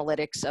the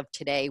analytics of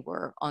today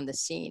were on the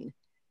scene.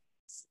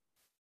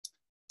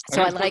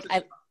 So I'm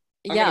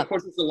going to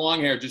push this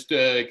along here just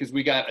because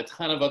we got a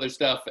ton of other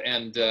stuff,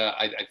 and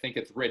I think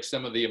it's rich.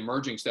 Some of the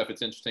emerging stuff,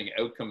 it's interesting.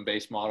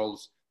 Outcome-based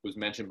models was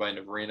mentioned by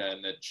Navrina,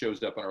 and it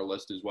shows up on our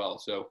list as well.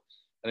 So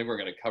I think we're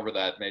going to cover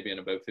that maybe in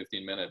about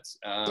 15 minutes.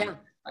 I'm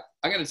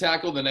going to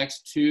tackle the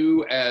next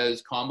two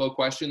as combo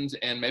questions,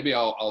 and maybe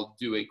I'll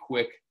do a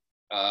quick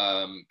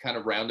kind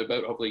of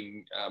roundabout,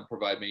 hopefully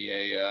provide me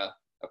a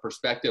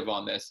perspective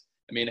on this.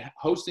 I mean,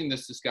 hosting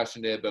this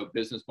discussion today about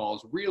business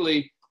models,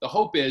 really, the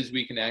hope is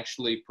we can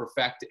actually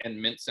perfect and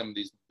mint some of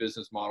these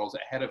business models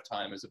ahead of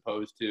time as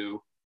opposed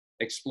to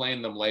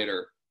explain them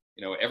later.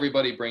 You know,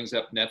 everybody brings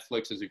up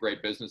Netflix as a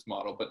great business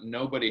model, but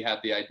nobody had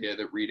the idea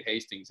that Reed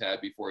Hastings had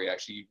before he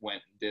actually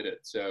went and did it.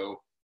 So,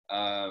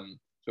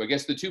 so I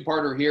guess the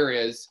two-parter here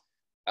is,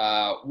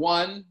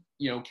 one,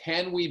 you know,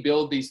 can we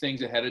build these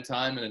things ahead of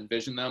time and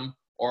envision them,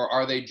 or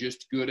are they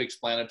just good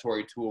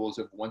explanatory tools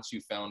of once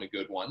you found a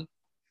good one?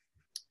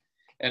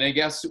 And I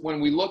guess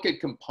when we look at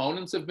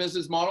components of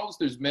business models,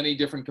 there's many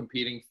different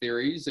competing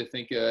theories. I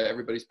think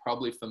everybody's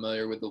probably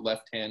familiar with the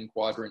left-hand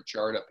quadrant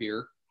chart up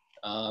here,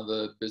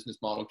 the business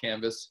model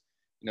canvas.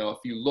 You know, if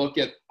you look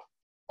at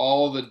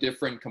all the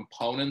different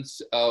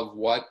components of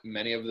what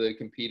many of the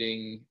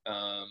competing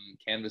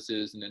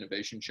canvases and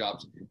innovation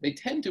shops, they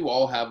tend to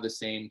all have the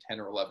same 10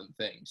 or 11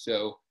 things.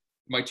 So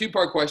my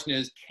two-part question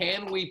is,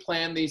 can we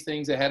plan these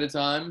things ahead of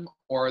time,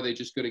 or are they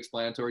just good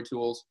explanatory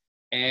tools?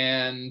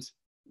 And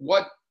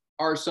what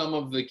are some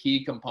of the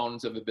key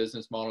components of a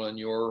business model in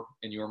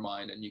your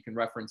mind? And you can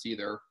reference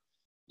either,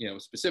 you know,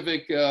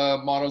 specific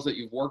models that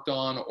you've worked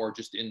on, or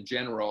just in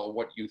general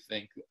what you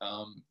think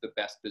the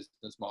best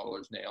business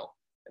modelers nail.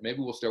 And maybe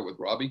we'll start with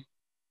Robbie.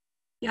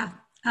 Yeah.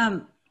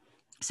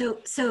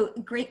 So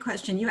great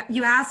question.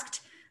 You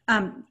asked,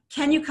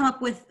 can you come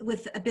up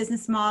with a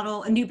business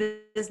model, a new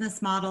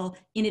business model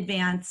in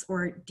advance,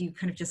 or do you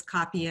kind of just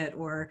copy it,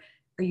 or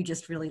are you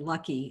just really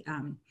lucky?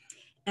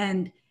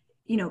 And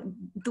you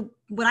know,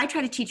 what I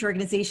try to teach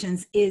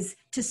organizations is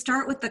to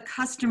start with the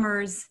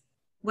customer's,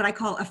 what I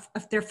call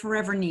their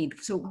forever need.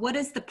 So what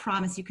is the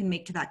promise you can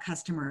make to that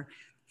customer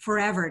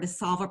forever to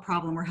solve a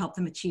problem or help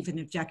them achieve an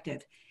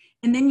objective?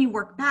 And then you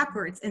work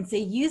backwards and say,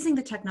 using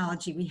the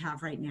technology we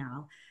have right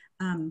now,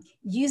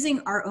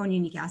 using our own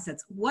unique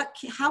assets,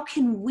 how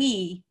can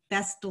we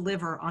best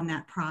deliver on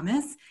that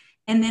promise?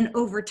 And then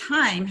over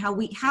time,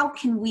 how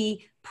can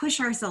we push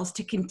ourselves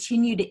to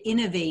continue to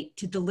innovate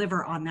to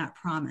deliver on that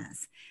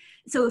promise.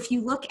 So if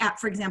you look at,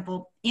 for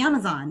example,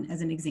 Amazon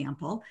as an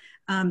example,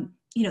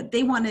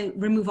 they want to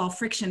remove all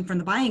friction from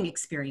the buying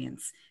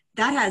experience.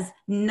 That has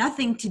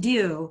nothing to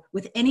do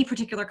with any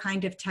particular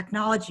kind of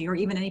technology or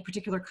even any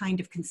particular kind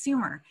of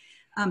consumer.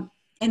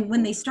 And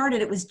when they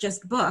started, it was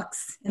just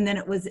books, and then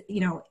it was,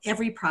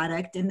 every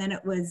product, and then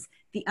it was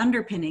the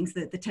underpinnings,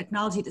 the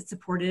technology that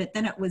supported it.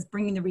 Then it was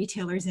bringing the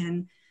retailers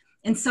in,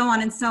 and so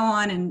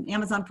on, and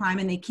Amazon Prime,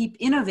 and they keep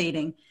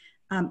innovating.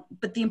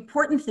 But the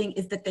important thing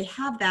is that they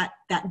have that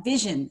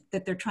vision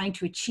that they're trying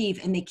to achieve,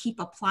 and they keep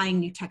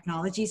applying new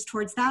technologies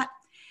towards that.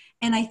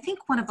 And I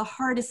think one of the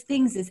hardest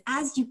things is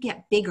as you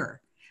get bigger,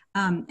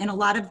 and a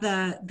lot of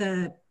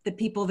the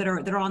people that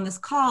are on this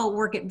call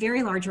work at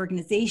very large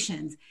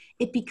organizations,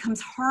 it becomes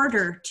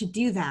harder to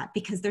do that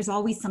because there's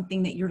always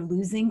something that you're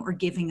losing or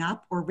giving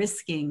up or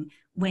risking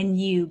when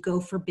you go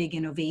for big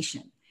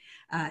innovation.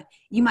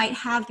 You might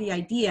have the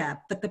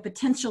idea, but the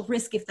potential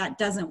risk if that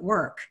doesn't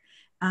work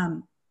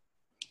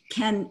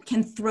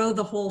can throw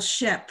the whole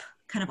ship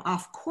kind of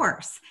off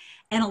course.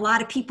 And a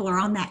lot of people are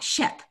on that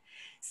ship.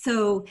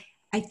 So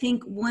I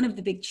think one of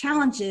the big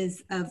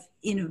challenges of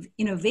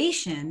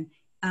innovation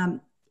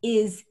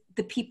is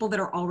the people that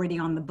are already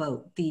on the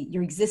boat,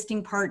 your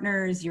existing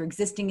partners, your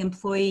existing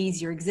employees,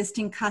 your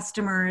existing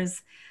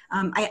customers.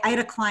 I had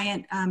a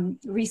client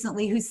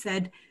recently who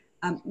said,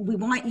 we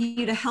want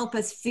you to help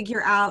us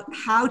figure out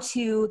how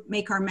to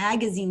make our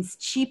magazines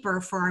cheaper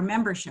for our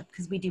membership,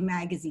 because we do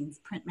magazines,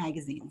 print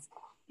magazines.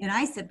 And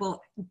I said,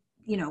 well,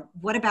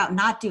 what about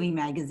not doing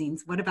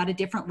magazines? What about a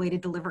different way to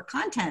deliver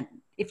content?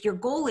 If your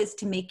goal is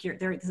to make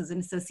this is an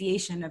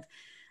association of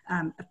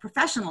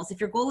professionals, if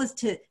your goal is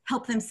to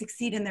help them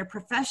succeed in their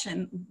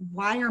profession,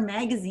 why are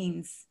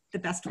magazines the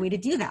best way to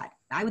do that?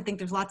 I would think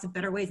there's lots of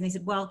better ways. And they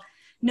said, well,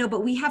 no,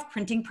 but we have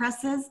printing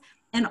presses.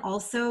 And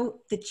also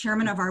the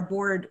chairman of our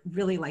board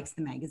really likes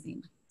the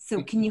magazine.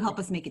 So can you help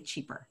us make it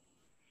cheaper?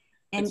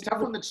 And it's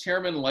tough when the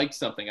chairman likes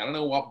something. I don't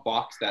know what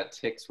box that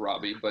ticks,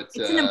 Robbie, but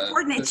it's an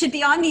important. It should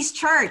be on these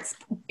charts.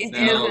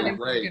 No,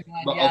 right.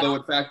 But yeah. Although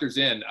it factors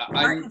in,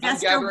 Our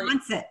investor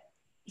wants it.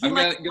 I'm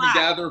going to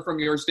gather from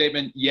your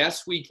statement.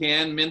 Yes, we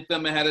can mint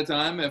them ahead of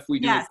time if we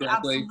do it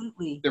correctly.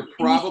 Absolutely. They're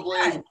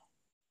probably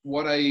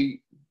what I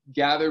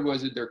gathered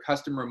was that they're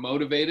customer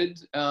motivated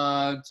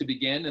to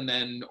begin, and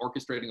then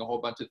orchestrating a whole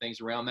bunch of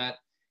things around that.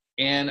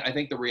 And I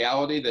think the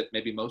reality that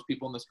maybe most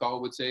people on this call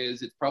would say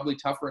is it's probably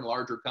tougher in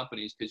larger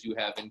companies because you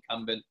have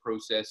incumbent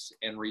process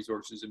and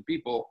resources and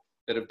people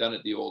that have done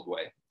it the old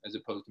way, as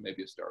opposed to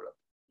maybe a startup.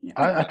 Yeah.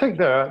 I think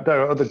there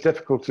are other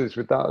difficulties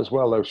with that as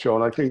well, though,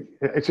 Sean. I think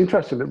it's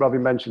interesting that Robbie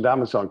mentioned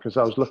Amazon, because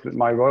I was looking at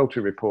my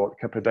royalty report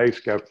a couple of days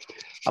ago,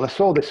 and I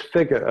saw this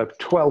figure of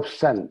 12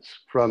 cents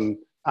from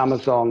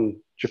Amazon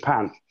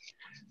Japan.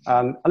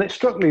 And it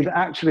struck me that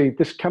actually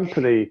this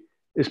company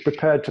is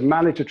prepared to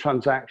manage a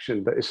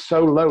transaction that is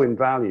so low in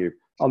value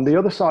on the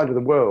other side of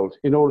the world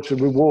in order to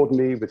reward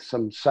me with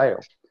some sale.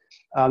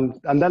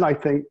 And then I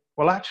think,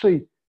 well,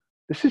 actually,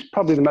 this is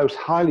probably the most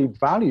highly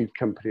valued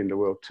company in the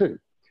world too.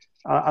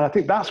 And I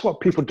think that's what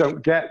people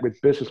don't get with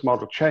business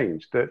model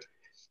change, that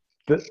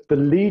the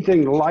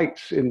leading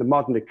lights in the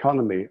modern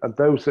economy are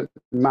those that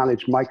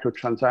manage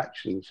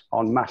microtransactions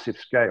on massive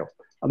scale,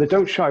 and they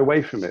don't shy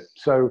away from it.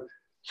 So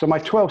my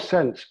 12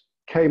 cents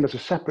came as a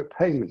separate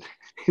payment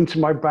into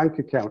my bank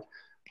account,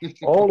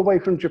 all the way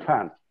from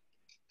Japan.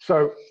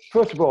 So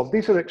first of all,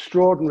 these are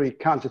extraordinary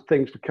kinds of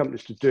things for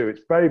companies to do.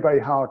 It's very, very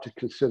hard to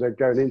consider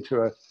going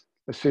into a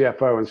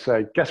CFO and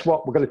say, guess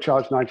what, we're going to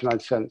charge 99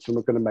 cents and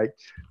we're going to make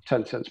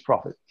 10 cents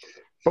profit.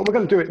 But we're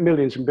going to do it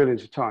millions and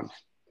billions of times.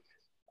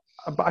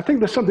 But I think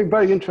there's something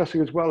very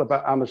interesting as well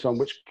about Amazon,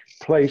 which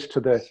plays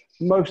to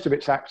most of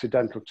it's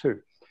accidental too.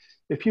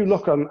 If you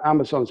look on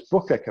Amazon's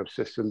book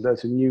ecosystem,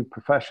 there's a new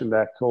profession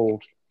there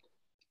called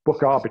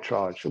book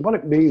arbitrage. And what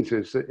it means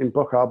is that in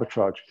book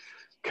arbitrage,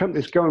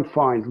 companies go and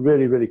find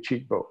really, really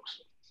cheap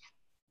books.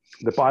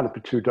 They buy them for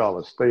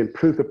 $2. They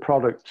improve the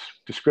product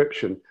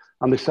description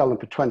and they sell them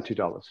for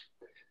 $20.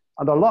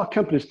 And there are a lot of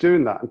companies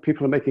doing that, and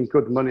people are making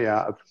good money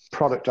out of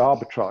product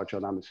arbitrage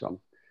on Amazon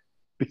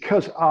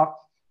because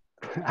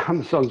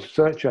Amazon's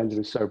search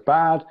engine is so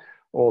bad,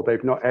 or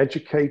they've not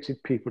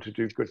educated people to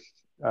do good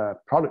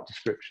product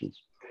descriptions.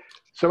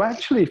 So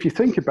actually, if you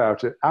think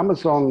about it,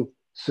 Amazon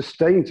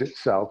sustains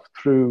itself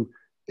through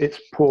its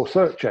poor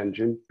search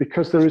engine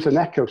because there is an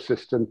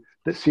ecosystem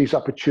that sees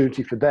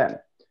opportunity for them.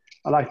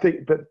 And I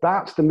think that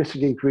that's the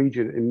missing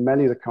ingredient in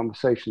many of the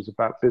conversations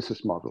about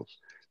business models,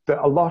 that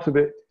a lot of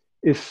it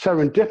is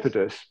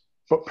serendipitous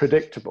but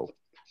predictable.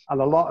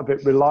 And a lot of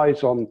it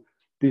relies on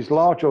these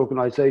large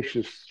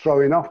organizations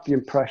throwing off the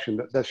impression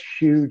that there's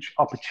huge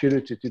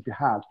opportunity to be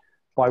had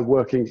by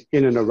working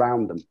in and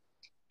around them.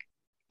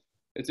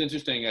 It's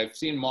interesting. I've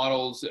seen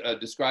models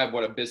describe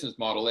what a business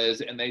model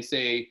is, and they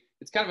say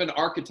it's kind of an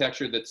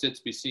architecture that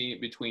sits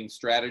between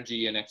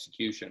strategy and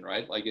execution,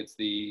 right? Like it's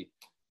the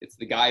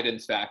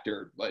guidance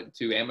factor. Like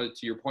to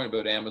your point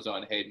about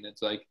Amazon, Hayden,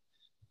 it's like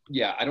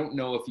yeah, I don't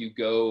know if you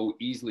go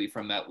easily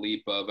from that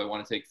leap of, I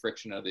want to take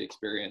friction out of the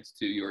experience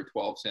to your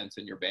 12 cents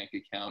in your bank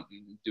account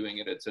and doing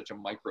it at such a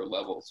micro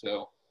level.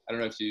 So I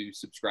don't know if you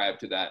subscribe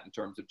to that in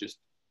terms of just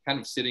kind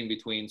of sitting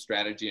between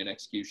strategy and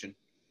execution.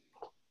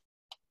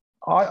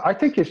 I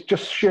think it's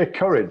just sheer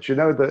courage, you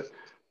know, that,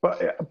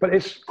 but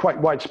it's quite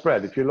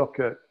widespread. If you look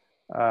at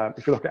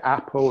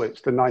Apple,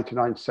 it's the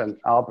 99-cent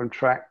album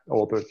track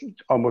or the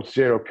almost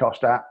zero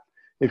cost app.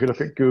 If you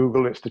look at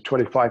Google, it's the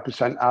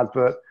 25%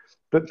 advert.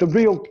 The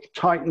real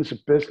titans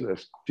of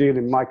business deal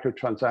in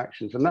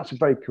microtransactions, and that's a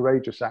very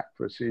courageous act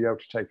for a CEO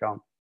to take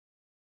on.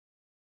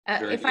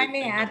 If I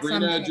may add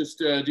something. Just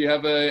do you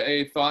have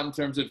a thought in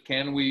terms of,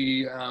 can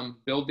we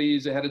build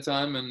these ahead of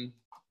time, and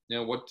you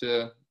know,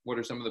 what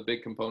are some of the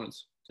big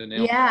components to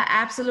nail? Yeah,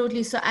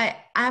 absolutely. So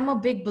I'm a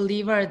big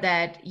believer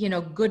that, you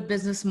know, good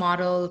business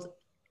models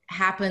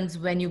happens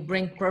when you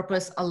bring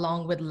purpose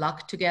along with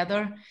luck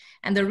together.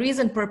 And the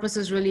reason purpose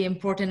is really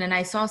important, and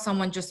I saw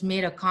someone just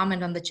made a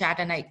comment on the chat,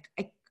 and I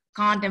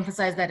can't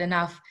emphasize that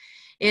enough,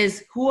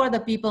 is who are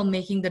the people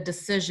making the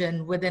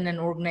decision within an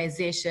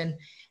organization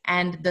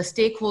and the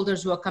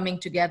stakeholders who are coming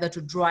together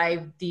to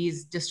drive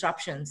these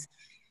disruptions.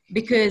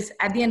 Because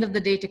at the end of the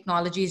day,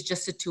 technology is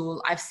just a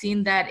tool. I've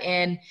seen that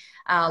in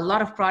a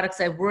lot of products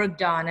I've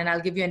worked on, and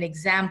I'll give you an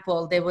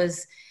example. There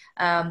was,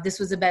 this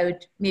was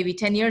about maybe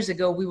 10 years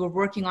ago, we were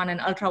working on an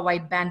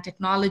ultra-wideband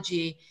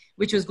technology,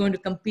 which was going to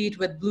compete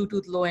with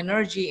Bluetooth Low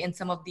Energy in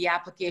some of the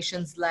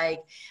applications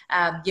like,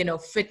 you know,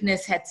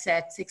 fitness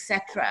headsets,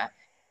 etc.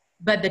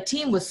 But the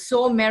team was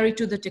so married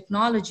to the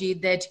technology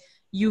that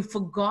you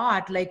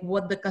forgot like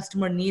what the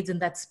customer needs in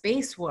that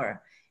space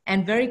were.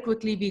 And very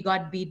quickly we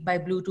got beat by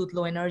Bluetooth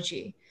Low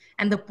Energy.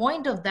 And the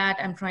point of that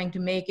I'm trying to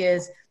make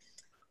is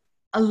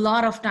a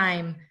lot of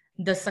time,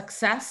 the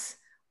success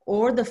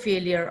or the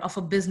failure of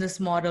a business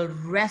model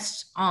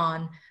rests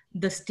on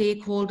the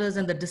stakeholders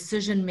and the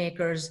decision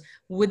makers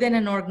within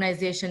an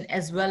organization,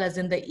 as well as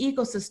in the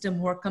ecosystem,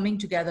 who are coming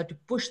together to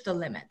push the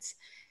limits.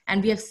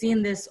 And we have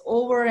seen this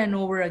over and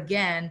over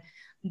again,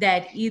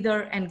 that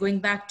either, and going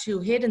back to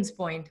Hayden's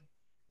point,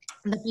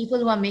 the people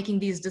who are making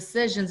these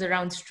decisions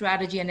around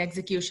strategy and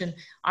execution,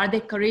 are they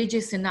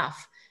courageous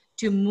enough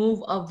to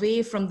move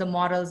away from the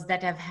models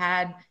that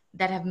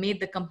have made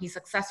the company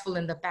successful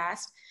in the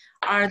past?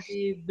 Are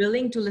they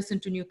willing to listen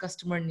to new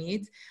customer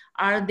needs?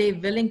 Are they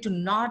willing to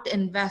not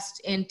invest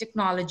in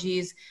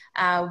technologies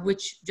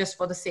which just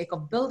for the sake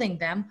of building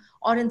them?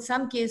 Or in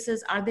some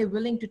cases, are they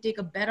willing to take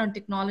a bet on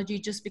technology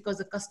just because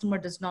the customer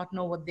does not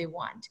know what they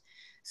want?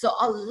 So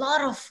a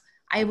lot of,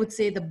 I would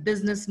say, the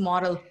business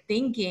model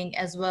thinking,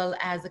 as well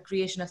as the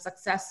creation of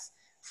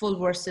successful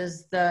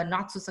versus the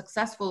not so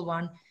successful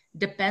one,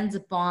 depends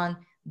upon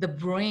the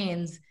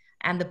brains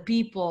and the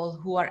people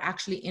who are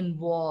actually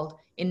involved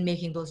in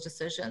making those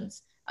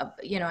decisions.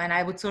 You know, and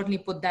I would certainly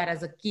put that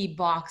as a key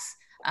box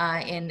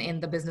in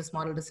the business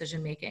model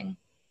decision making.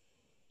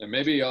 And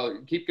maybe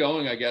I'll keep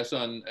going, I guess,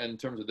 in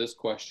terms of this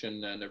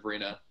question,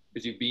 Navrina,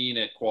 because you've been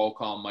at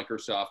Qualcomm,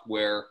 Microsoft,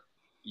 where,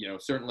 you know,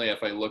 certainly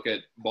if I look at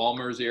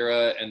Ballmer's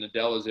era and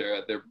Nadella's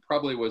era, there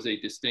probably was a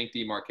distinct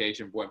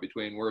demarcation point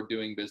between we're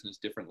doing business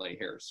differently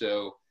here.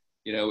 So,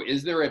 you know,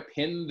 is there a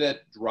pin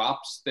that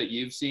drops that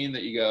you've seen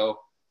that you go,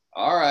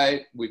 all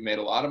right, we've made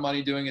a lot of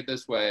money doing it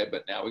this way,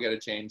 but now we got to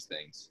change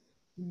things?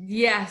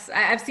 Yes,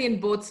 I've seen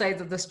both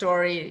sides of the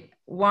story.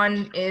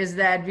 One is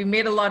that we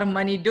made a lot of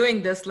money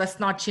doing this, let's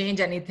not change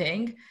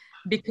anything,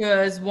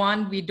 because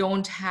one, we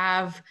don't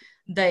have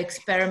the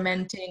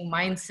experimenting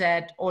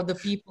mindset or the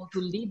people to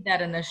lead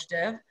that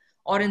initiative.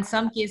 Or in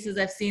some cases,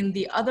 I've seen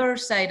the other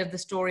side of the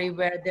story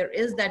where there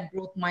is that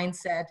growth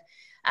mindset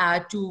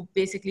to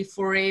basically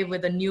foray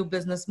with a new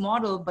business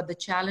model. But the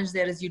challenge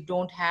there is you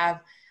don't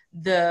have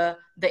the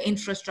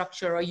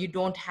infrastructure, or you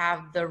don't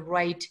have the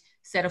right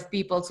set of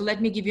people. So let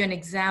me give you an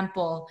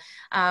example.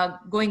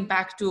 Going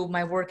back to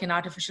my work in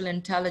artificial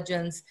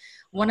intelligence,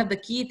 one of the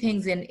key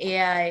things in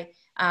AI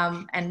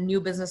and new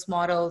business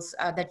models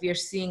that we are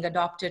seeing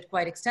adopted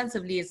quite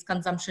extensively is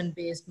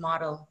consumption-based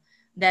model.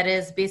 That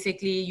is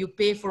basically you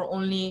pay for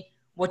only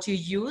what you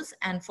use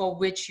and for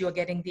which you're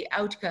getting the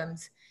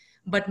outcomes.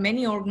 But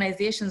many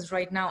organizations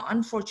right now,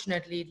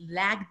 unfortunately,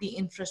 lack the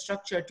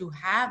infrastructure to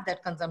have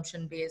that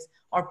consumption base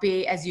or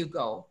pay as you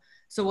go.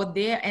 So what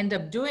they end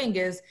up doing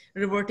is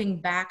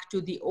reverting back to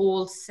the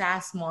old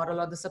SaaS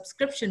model or the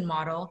subscription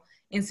model,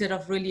 instead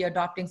of really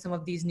adopting some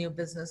of these new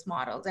business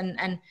models.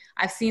 And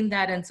I've seen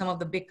that in some of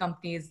the big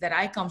companies that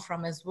I come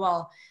from as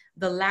well,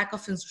 the lack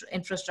of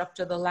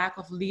infrastructure, the lack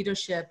of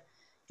leadership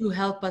to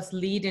help us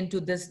lead into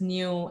this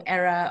new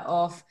era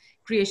of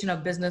creation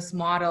of business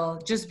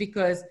model. Just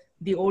because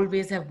the old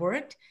ways have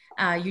worked,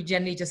 you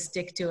generally just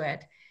stick to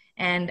it.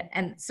 And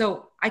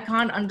so I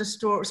can't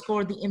underscore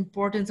the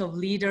importance of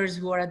leaders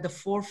who are at the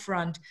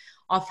forefront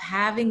of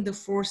having the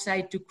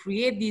foresight to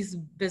create these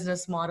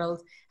business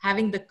models,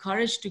 having the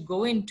courage to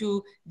go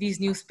into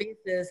these new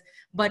spaces,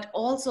 but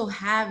also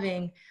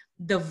having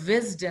the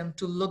wisdom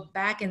to look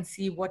back and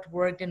see what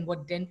worked and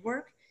what didn't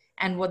work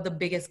and what the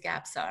biggest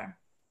gaps are.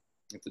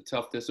 It's a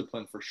tough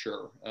discipline for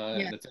sure. Yeah.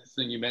 And it's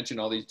interesting you mentioned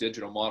all these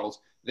digital models.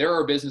 There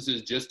are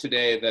businesses just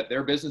today that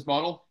their business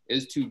model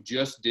is to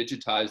just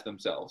digitize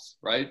themselves,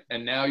 right?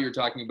 And now you're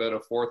talking about a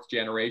fourth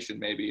generation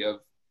maybe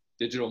of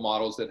digital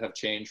models that have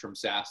changed from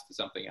SaaS to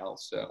something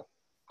else. So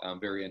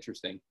very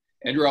interesting.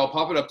 Andrew, I'll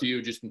pop it up to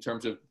you just in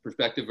terms of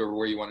perspective or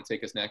where you want to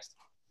take us next.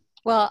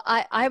 Well,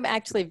 I'm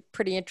actually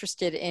pretty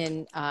interested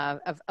in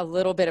a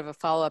little bit of a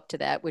follow-up to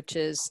that, which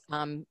is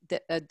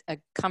a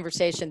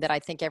conversation that I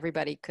think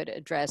everybody could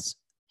address.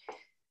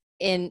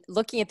 In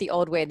looking at the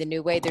old way, the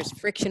new way, there's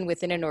friction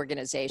within an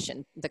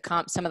organization.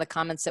 Some of the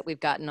comments that we've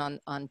gotten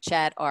on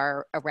chat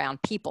are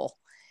around people.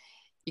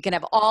 You can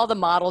have all the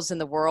models in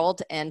the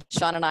world, and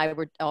Sean and I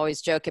would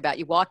always joke about,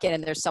 you walk in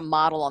and there's some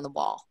model on the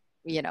wall,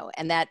 you know,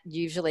 and that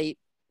usually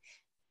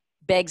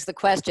begs the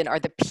question, are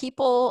the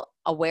people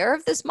aware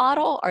of this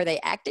model? Are they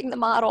acting the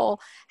model?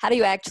 How do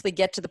you actually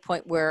get to the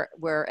point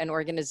where an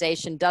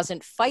organization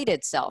doesn't fight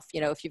itself? You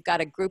know, if you've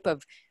got a group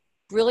of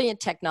brilliant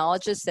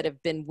technologists that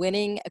have been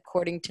winning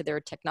according to their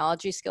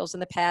technology skills in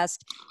the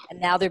past, and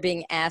now they're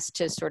being asked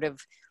to sort of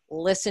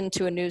listen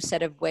to a new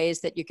set of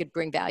ways that you could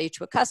bring value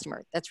to a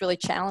customer. That's really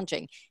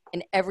challenging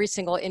in every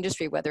single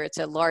industry, whether it's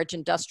a large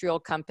industrial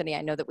company.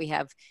 I know that we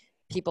have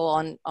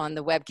people on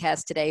the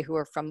webcast today who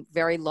are from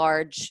very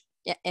large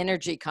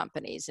energy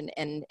companies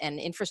and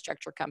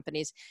infrastructure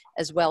companies,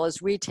 as well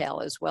as retail,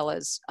 as well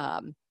as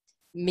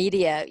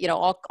media, you know,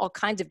 all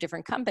kinds of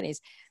different companies.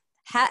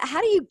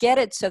 How do you get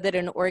it so that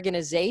an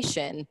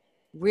organization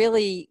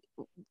really,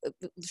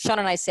 Sean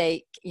and I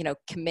say, you know,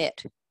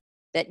 commit,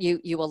 that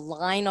you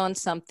align on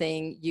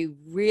something, you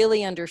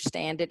really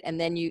understand it, and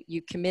then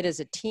you commit as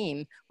a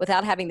team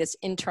without having this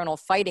internal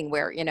fighting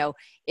where, you know,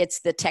 it's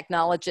the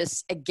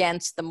technologists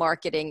against the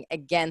marketing,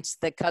 against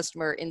the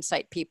customer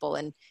insight people,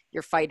 and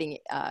you're fighting,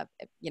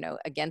 you know,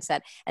 against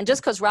that. And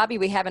just because, Robbie,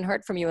 we haven't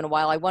heard from you in a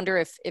while, I wonder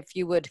if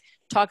you would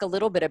talk a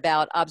little bit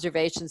about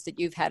observations that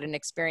you've had and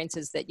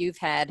experiences that you've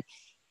had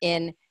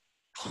in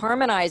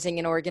harmonizing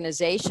an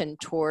organization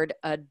toward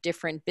a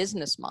different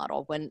business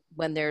model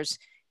when there's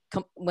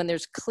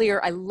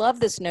clear, I love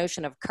this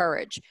notion of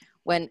courage.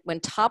 When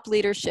top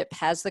leadership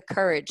has the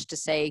courage to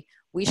say,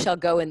 we shall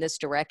go in this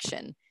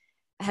direction.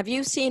 Have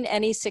you seen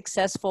any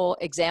successful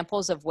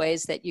examples of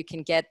ways that you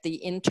can get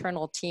the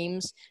internal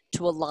teams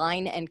to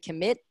align and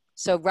commit?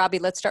 So Robbie,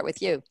 let's start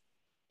with you.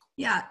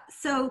 Yeah,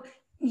 so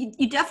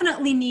you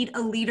definitely need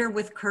a leader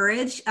with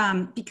courage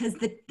because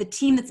the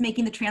team that's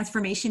making the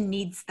transformation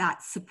needs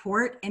that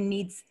support and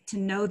needs to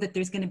know that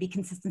there's going to be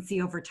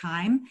consistency over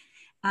time.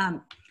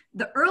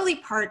 The early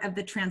part of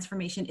the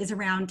transformation is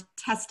around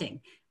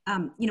testing.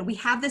 You know, we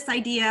have this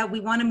idea,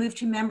 we want to move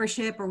to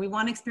membership, or we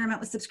want to experiment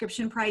with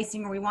subscription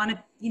pricing, or we want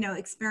to, you know,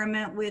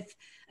 experiment with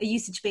a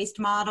usage-based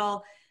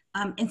model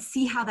and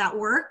see how that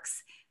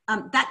works.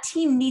 That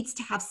team needs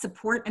to have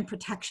support and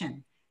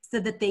protection so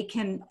that they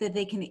can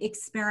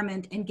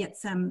experiment and get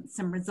some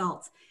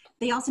results.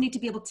 They also need to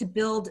be able to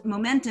build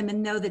momentum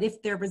and know that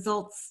if their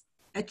results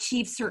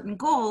achieve certain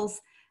goals,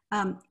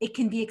 it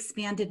can be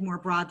expanded more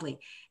broadly.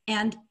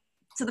 And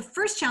so the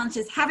first challenge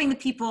is having the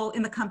people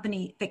in the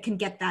company that can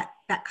get do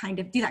that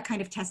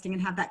kind of testing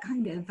and have that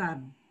kind of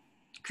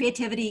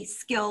creativity,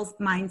 skills,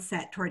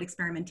 mindset toward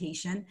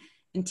experimentation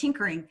and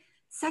tinkering.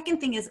 Second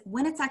thing is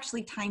when it's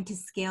actually time to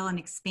scale and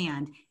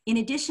expand, in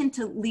addition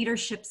to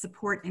leadership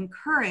support and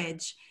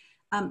courage,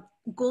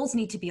 goals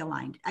need to be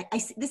aligned.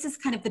 This is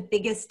kind of the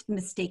biggest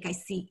mistake I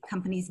see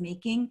companies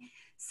making.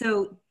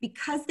 So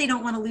because they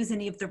don't want to lose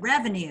any of the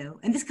revenue,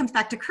 and this comes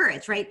back to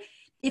courage, right?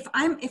 If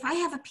I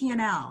have a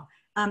P&L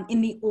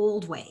in the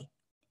old way,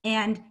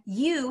 and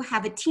you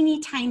have a teeny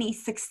tiny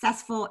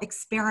successful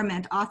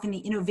experiment off in the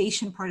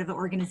innovation part of the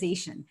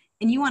organization,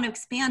 and you want to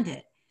expand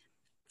it,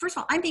 first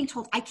of all, I'm being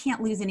told I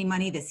can't lose any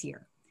money this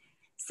year.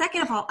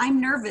 Second of all, I'm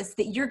nervous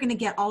that you're going to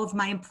get all of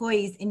my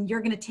employees and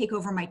you're going to take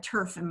over my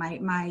turf and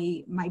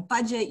my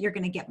budget. You're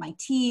going to get my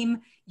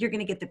team. You're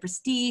going to get the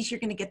prestige. You're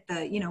going to get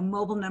the, you know,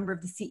 mobile number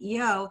of the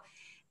CEO.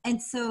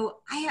 And so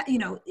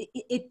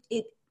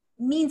it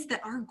means that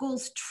our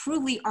goals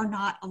truly are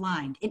not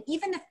aligned. And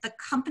even if the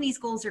company's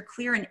goals are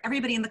clear and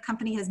everybody in the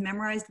company has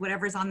memorized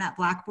whatever's on that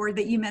blackboard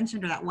that you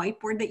mentioned or that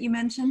whiteboard that you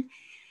mentioned,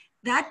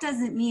 that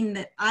doesn't mean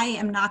that I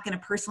am not going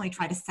to personally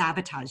try to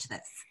sabotage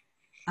this.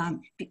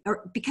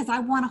 Because I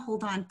want to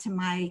hold on to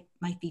my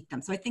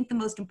fiefdom. So I think the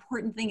most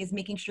important thing is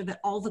making sure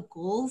that all the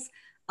goals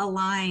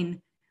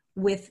align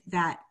with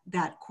that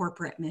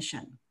corporate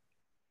mission.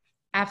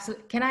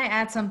 Absolutely. Can I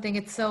add something?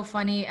 It's so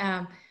funny.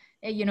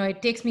 You know,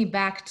 it takes me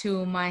back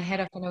to my head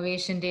of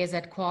innovation days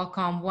at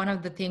Qualcomm. One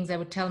of the things I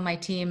would tell my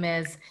team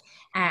is,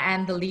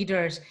 and the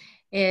leaders,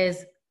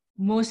 is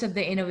most of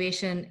the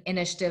innovation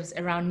initiatives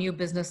around new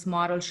business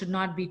models should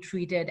not be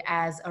treated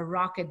as a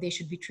rocket. They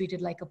should be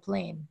treated like a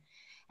plane.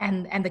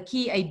 And the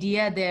key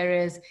idea there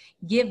is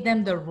give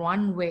them the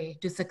runway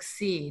to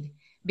succeed.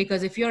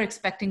 Because if you're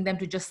expecting them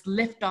to just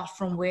lift off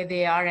from where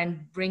they are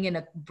and bring in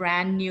a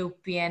brand new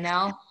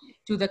P&L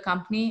to the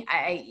company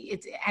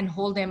and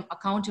hold them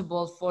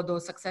accountable for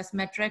those success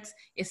metrics,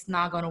 it's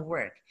not going to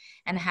work.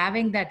 And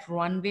having that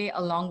runway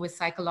along with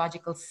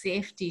psychological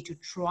safety to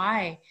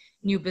try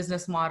new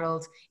business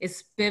models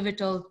is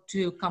pivotal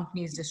to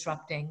companies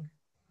disrupting.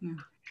 Yeah.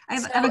 I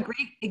have a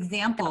great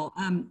example.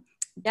 An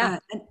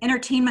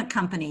entertainment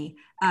company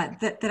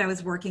that I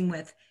was working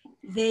with,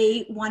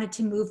 they wanted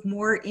to move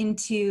more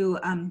into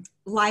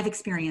live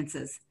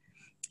experiences.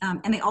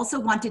 And they also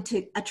wanted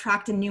to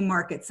attract a new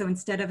market. So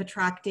instead of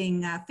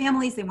attracting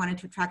families, they wanted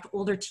to attract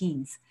older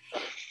teens.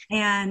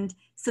 And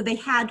so they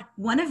had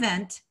one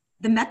event.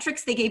 The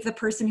metrics they gave the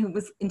person who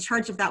was in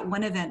charge of that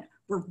one event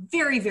were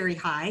very, very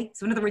high.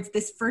 So in other words,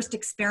 this first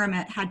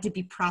experiment had to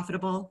be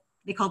profitable.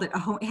 They called it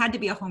it had to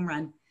be a home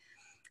run.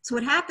 So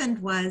what happened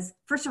was,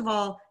 first of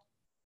all,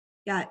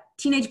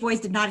 teenage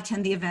boys did not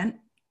attend the event.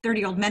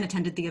 30-year-old men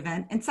attended the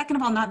event. And second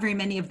of all, not very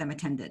many of them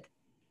attended.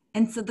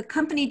 And so the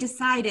company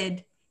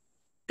decided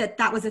that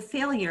that was a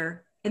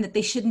failure and that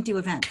they shouldn't do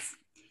events.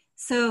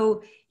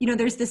 So,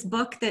 there's this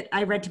book that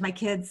I read to my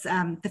kids,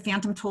 The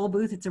Phantom Toll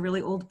Booth. It's a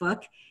really old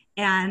book.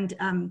 And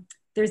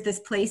there's this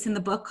place in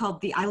the book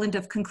called the Island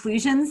of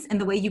Conclusions.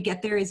 And the way you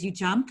get there is you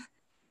jump.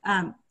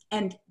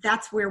 And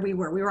that's where we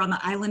were. We were on the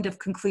Island of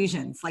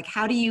Conclusions. Like,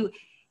 how do you,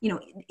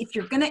 if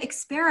you're going to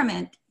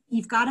experiment,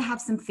 you've got to have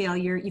some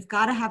failure. You've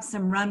got to have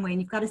some runway.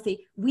 And you've got to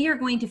say, we are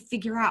going to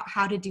figure out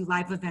how to do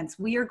live events.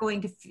 We are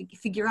going to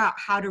figure out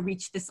how to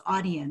reach this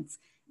audience.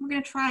 We're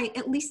going to try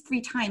at least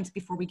 3 times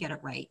before we get it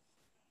right.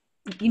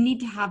 You need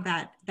to have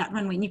that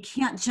runway, and you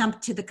can't jump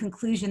to the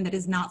conclusion that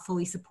is not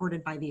fully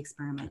supported by the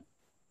experiment.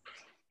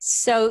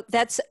 So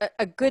that's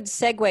a good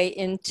segue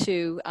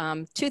into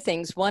 2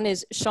 things. One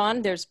is,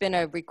 Sean, there's been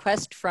a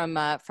request from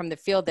the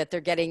field that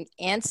they're getting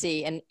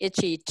antsy and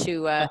itchy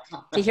to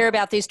hear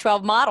about these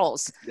 12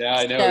 models. Yeah,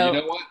 I know. So, you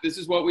know what? This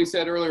is what we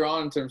said earlier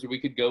on in terms of we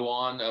could go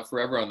on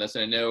forever on this.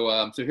 And I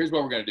know. So here's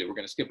what we're going to do. We're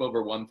going to skip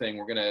over one thing.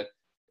 We're going to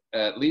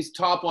at least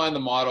top line the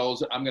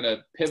models. I'm going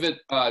to pivot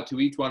to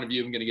each one of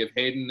you. I'm going to give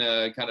Hayden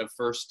kind of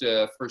first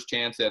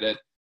chance at it.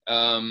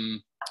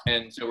 And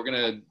so we're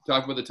going to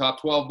talk about the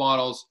top 12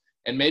 models.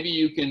 And maybe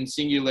you can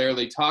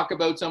singularly talk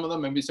about some of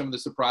them, maybe some of the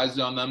surprises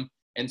on them,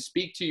 and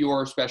speak to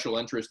your special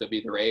interest of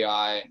either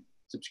AI,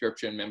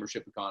 subscription,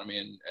 membership economy,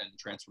 and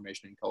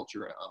transformation and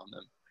culture on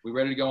them. We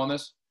ready to go on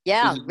this?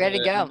 Yeah, ready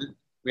to go.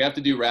 We have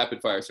to do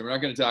rapid fire. So we're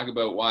not going to talk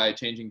about why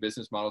changing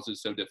business models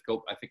is so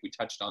difficult. I think we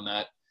touched on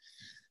that.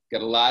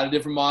 Got a lot of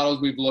different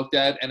models we've looked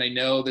at. And I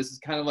know this is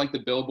kind of like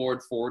the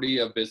Billboard 40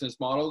 of business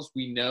models.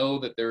 We know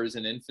that there is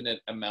an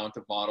infinite amount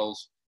of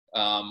models.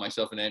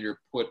 Myself and Andrew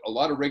put a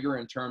lot of rigor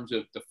in terms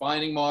of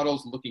defining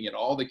models, looking at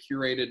all the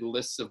curated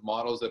lists of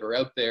models that are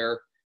out there,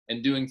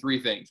 and doing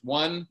 3 things.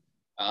 One,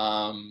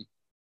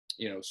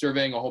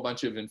 surveying a whole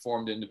bunch of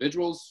informed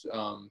individuals.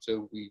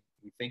 So we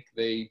think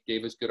they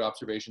gave us good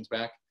observations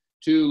back.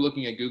 2,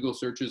 looking at Google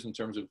searches in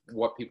terms of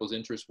what people's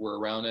interests were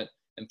around it.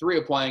 And 3,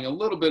 applying a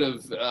little bit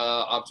of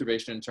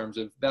observation in terms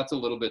of that's a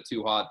little bit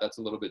too hot, that's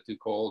a little bit too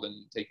cold,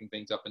 and taking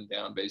things up and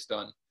down based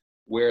on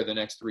where the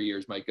next 3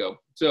 years might go.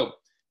 So,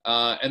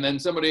 and then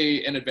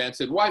somebody in advance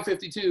said, why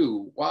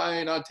 52?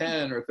 Why not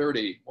 10 or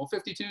 30? Well,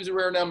 52 is a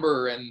rare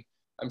number, and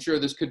I'm sure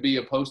this could be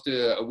a post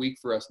a week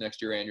for us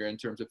next year, Andrea, in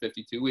terms of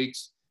 52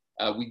 weeks.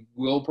 We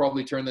will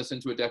probably turn this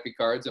into a deck of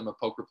cards. I'm a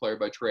poker player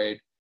by trade.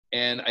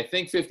 And I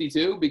think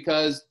 52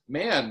 because,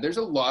 man, there's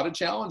a lot of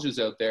challenges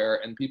out there,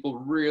 and people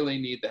really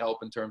need the help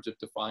in terms of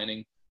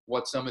defining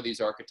what some of these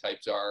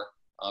archetypes are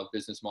of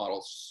business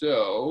models.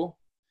 So,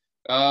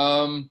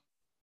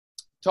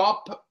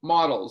 top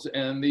models,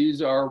 and these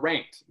are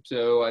ranked.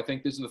 So I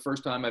think this is the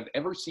first time I've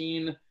ever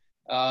seen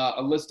a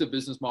list of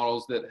business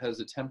models that has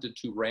attempted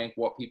to rank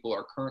what people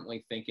are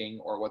currently thinking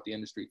or what the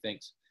industry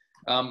thinks.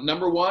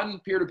 Number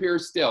 1, peer-to-peer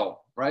still,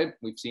 right?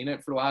 We've seen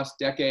it for the last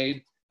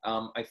decade.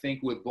 I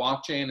think with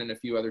blockchain and a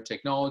few other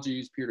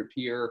technologies,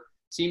 peer-to-peer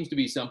seems to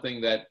be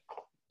something that,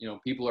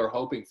 people are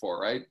hoping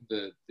for, right?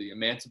 The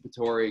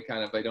emancipatory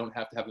kind of, I don't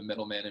have to have a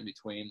middleman in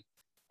between.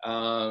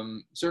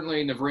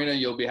 Certainly, Navrina,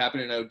 you'll be happy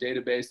to know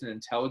database and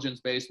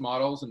intelligence-based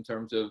models in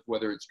terms of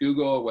whether it's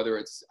Google, whether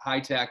it's high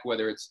tech,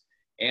 whether it's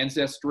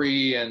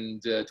Ancestry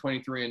and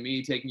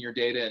 23andMe taking your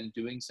data and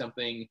doing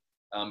something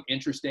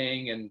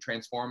interesting and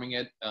transforming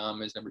it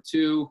is number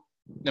 2.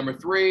 Number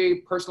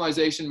 3,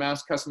 personalization,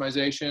 mass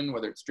customization,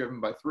 whether it's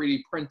driven by 3D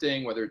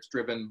printing, whether it's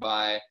driven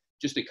by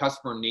just a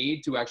customer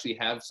need to actually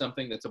have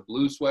something that's a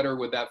blue sweater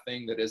with that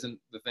thing that isn't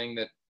the thing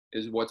that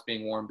is what's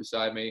being worn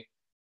beside me.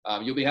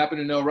 You'll be happy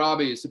to know,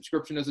 Robbie,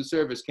 subscription as a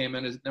service came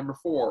in as number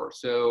 4.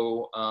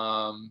 So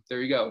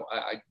there you go.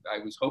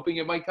 I was hoping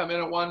it might come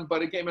in at 1,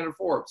 but it came in at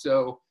 4.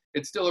 So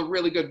it's still a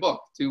really good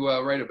book to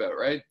write about,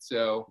 right?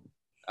 So,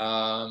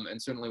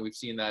 and certainly we've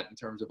seen that in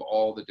terms of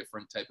all the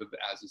different type of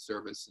as a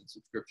service and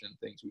subscription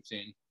things we've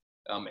seen.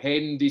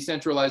 Hayden,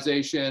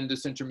 decentralization,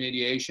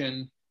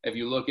 disintermediation. If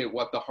you look at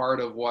what the heart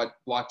of what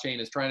blockchain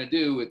is trying to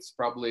do, it's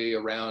probably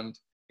around,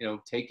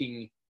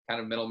 taking kind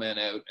of middlemen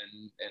out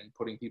and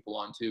putting people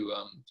onto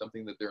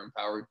something that they're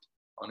empowered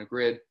on a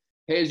grid.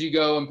 Pay as you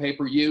go and pay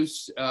per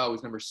use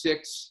was number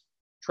 6.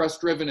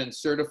 Trust-driven and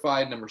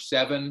certified, number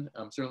 7.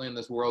 Certainly in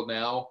this world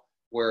now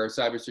where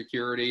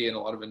cybersecurity and a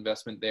lot of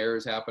investment there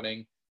is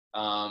happening.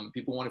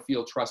 People want to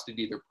feel trusted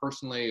either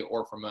personally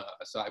or from a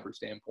cyber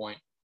standpoint.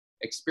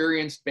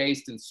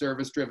 Experience-based and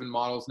service-driven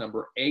models,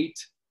 number 8.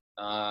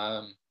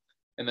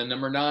 And then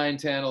number 9,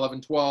 10,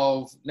 11,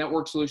 12,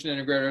 network solution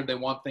integrator. They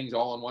want things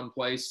all in one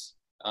place.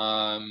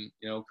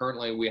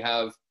 Currently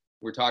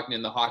we're talking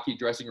in the hockey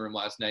dressing room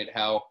last night,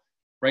 how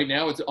right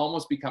now it's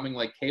almost becoming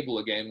like cable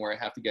again, where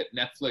I have to get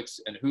Netflix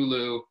and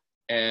Hulu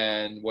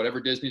and whatever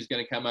Disney's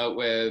going to come out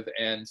with.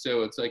 And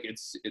so it's like,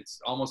 it's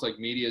almost like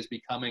media is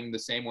becoming the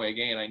same way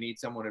again. I need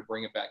someone to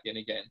bring it back in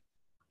again.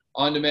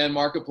 On-demand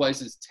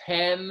marketplace is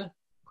 10.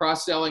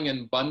 Cross-selling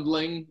and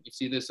bundling. You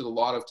see this at a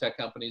lot of tech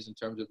companies in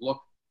terms of,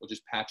 look, we'll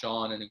just patch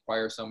on and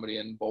acquire somebody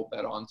and bolt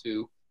that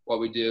onto what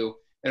we do.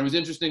 And it was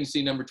interesting to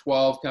see number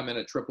 12 come in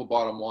at triple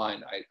bottom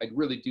line. I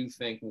really do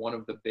think one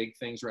of the big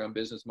things around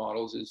business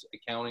models is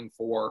accounting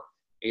for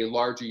a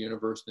larger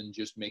universe than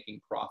just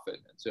making profit.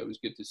 And so it was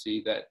good to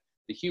see that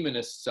the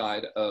humanist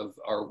side of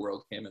our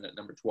world came in at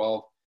number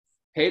 12.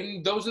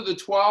 Hayden, those are the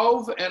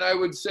 12. And I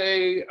would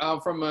say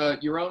from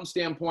your own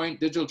standpoint,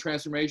 digital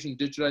transformation,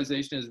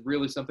 digitization is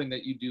really something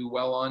that you do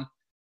well on.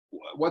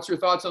 What's your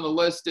thoughts on the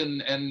list,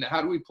 and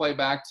how do we play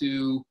back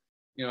to,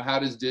 how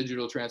does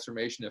digital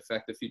transformation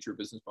affect the future of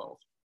business models?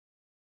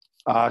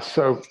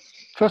 So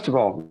first of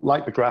all,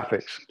 like the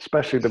graphics,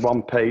 especially the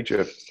one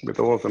pager with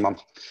all of them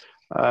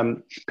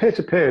on.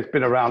 Peer-to-peer has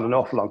been around an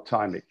awful long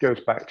time. It goes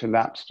back to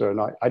Napster,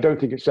 and I don't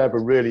think it's ever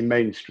really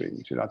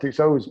mainstreamed. I think it's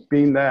always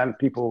been there, and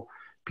people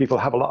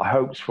have a lot of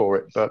hopes for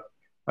it, but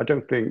I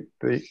don't think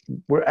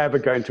we're ever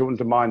going to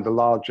undermine the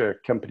larger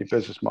company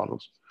business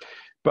models.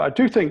 But I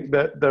do think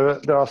that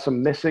there are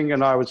some missing,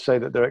 and I would say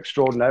that they're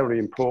extraordinarily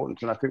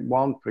important. And I think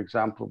one, for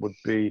example, would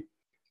be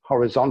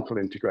horizontal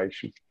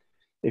integration.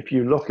 If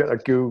you look at a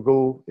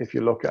Google, if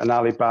you look at an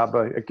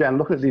Alibaba, again,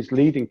 look at these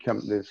leading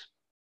companies,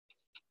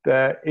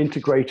 they're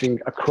integrating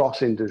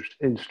across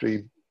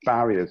industry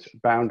boundaries.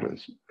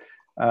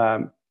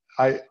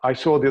 I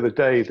saw the other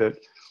day that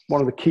one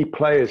of the key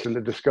players in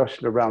the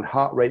discussion around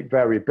heart rate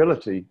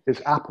variability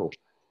is Apple.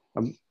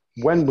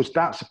 When was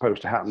that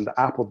supposed to happen, that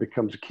Apple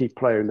becomes a key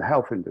player in the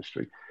health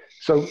industry?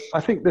 So I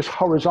think this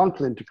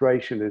horizontal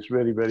integration is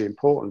really, really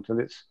important. And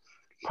it's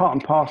part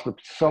and parcel of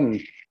some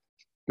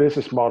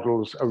business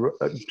models,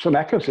 some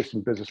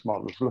ecosystem business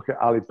models. Look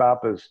at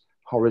Alibaba's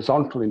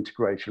horizontal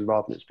integration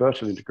rather than its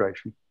vertical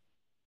integration.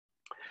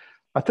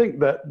 I think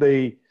that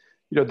the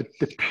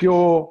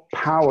pure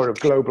power of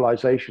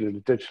globalization in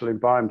the digital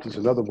environment is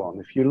another one.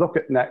 If you look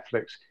at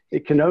Netflix,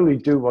 it can only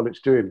do what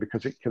it's doing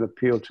because it can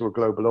appeal to a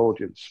global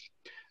audience.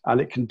 And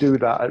it can do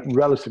that at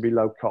relatively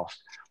low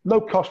cost.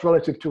 Low cost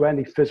relative to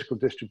any physical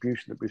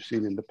distribution that we've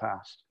seen in the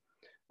past.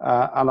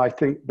 And I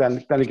think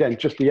then again,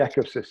 just the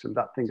ecosystem,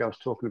 that thing I was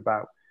talking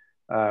about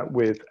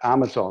with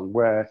Amazon,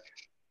 where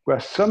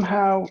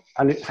somehow,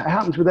 and it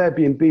happens with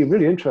Airbnb,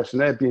 really interesting,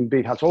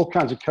 Airbnb has all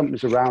kinds of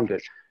companies around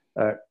it.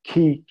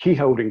 Key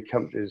holding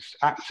companies,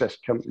 access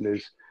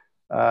companies,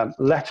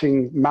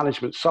 letting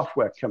management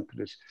software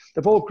companies.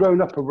 They've all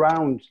grown up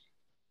around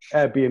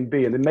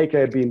Airbnb, and they make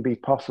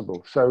Airbnb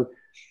possible. So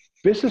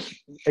business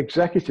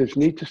executives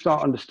need to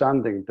start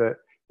understanding that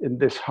in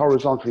this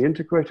horizontally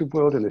integrated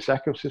world, in this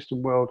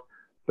ecosystem world,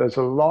 there's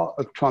a lot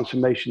of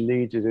transformation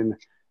needed in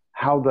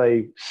how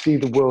they see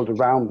the world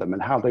around them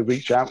and how they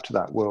reach out to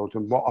that world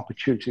and what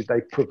opportunity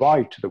they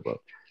provide to the world.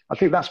 I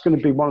think that's going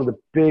to be one of the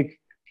big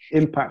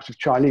impacts of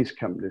Chinese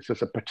companies.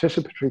 There's a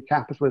participatory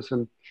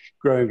capitalism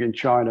growing in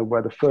China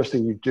where the first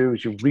thing you do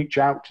is you reach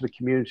out to the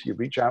community, you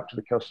reach out to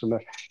the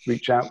customer,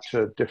 reach out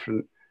to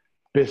different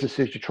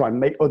businesses, you try and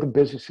make other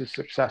businesses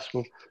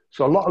successful.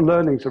 So a lot of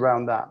learnings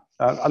around that.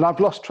 And I've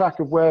lost track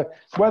of where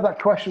that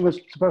question was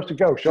supposed to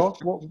go, Sean.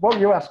 What were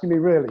you asking me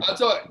really?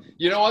 That's all,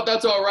 you know what,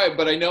 that's all right.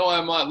 But I know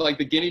I'm like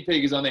the guinea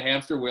pig is on the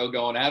hamster wheel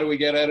going, how do we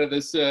get out of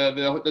this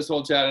this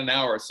whole chat in an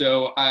hour?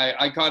 So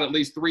I caught at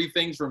least 3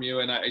 things from you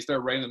and I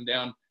started writing them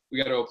down. We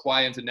got to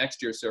apply into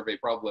next year's survey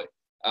probably.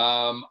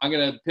 I'm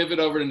going to pivot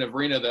over to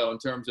Navrina though, in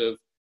terms of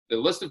the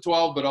list of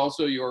 12, but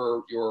also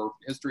your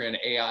history on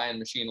AI and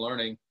machine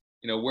learning.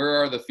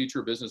 Where are the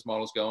future business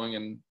models going,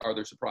 and are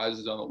there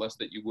surprises on the list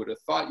that you would have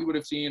thought you would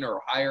have seen or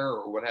higher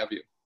or what have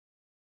you?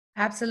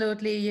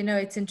 Absolutely.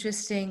 It's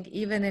interesting.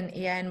 Even in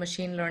AI and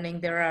machine learning,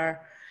 there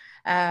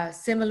are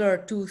similar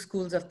 2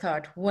 schools of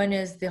thought. One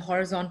is the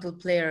horizontal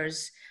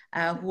players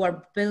who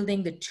are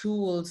building the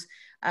tools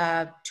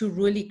to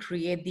really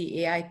create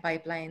the AI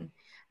pipeline.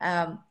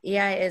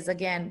 AI is,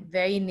 again,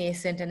 very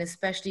nascent, and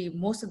especially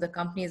most of the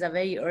companies are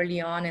very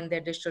early on in their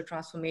digital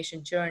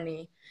transformation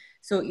journey.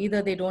 So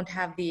either they don't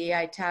have the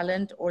AI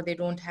talent, or they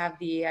don't have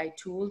the AI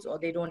tools, or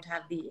they don't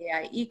have the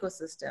AI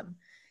ecosystem.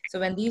 So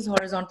when these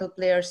horizontal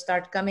players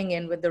start coming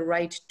in with the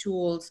right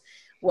tools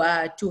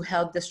to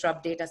help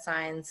disrupt data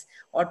science,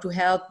 or to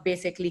help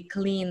basically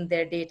clean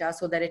their data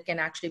so that it can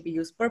actually be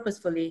used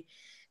purposefully.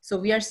 So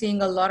we are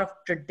seeing a lot of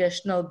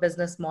traditional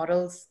business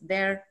models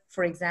there.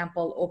 For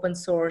example, open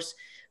source,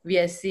 We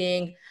are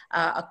seeing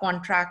a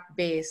contract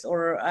base,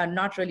 or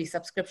not really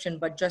subscription,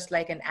 but just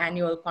like an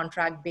annual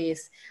contract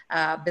base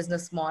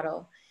business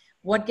model.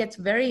 What gets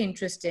very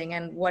interesting,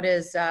 and what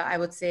is, I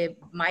would say,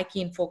 my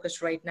keen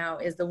focus right now,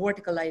 is the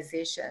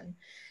verticalization.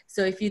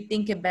 So if you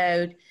think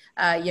about,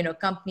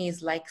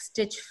 companies like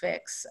Stitch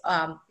Fix,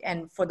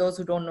 and for those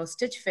who don't know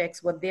Stitch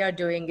Fix, what they are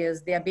doing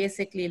is they are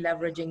basically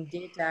leveraging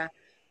data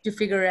to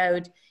figure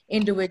out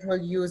individual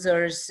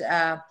users'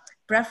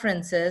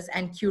 preferences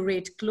and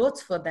curate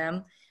clothes for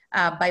them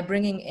by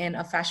bringing in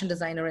a fashion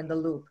designer in the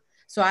loop.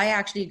 So I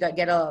actually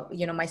get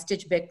my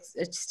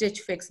Stitch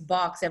Fix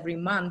box every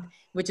month,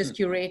 which is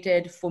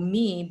curated for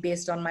me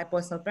based on my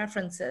personal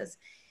preferences.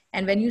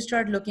 And when you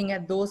start looking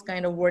at those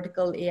kind of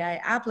vertical AI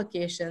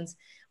applications,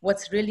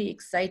 what's really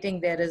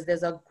exciting there is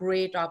there's a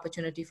great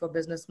opportunity for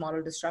business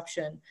model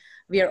disruption.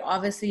 We are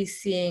obviously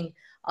seeing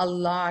a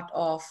lot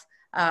of,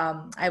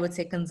 I would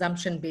say,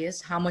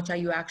 consumption-based. How much are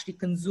you actually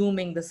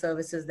consuming the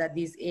services that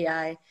these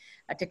AI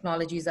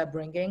technologies are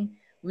bringing?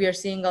 We are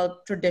seeing a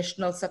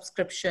traditional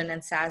subscription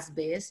and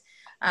SaaS-based.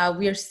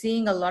 We are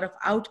seeing a lot of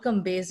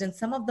outcome-based in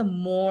some of the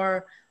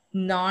more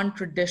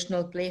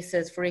non-traditional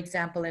places, for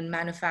example, in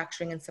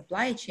manufacturing and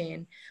supply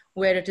chain,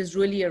 where it is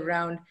really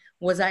around,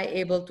 was I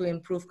able to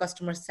improve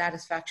customer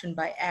satisfaction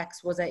by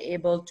X? Was I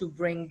able to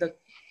bring the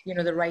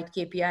right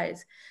KPIs?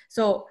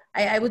 So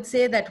I would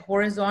say that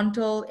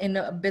horizontal in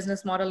a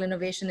business model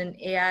innovation in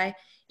AI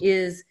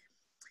is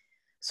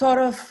sort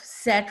of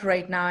set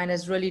right now and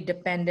is really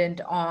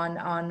dependent on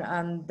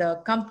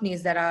the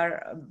companies that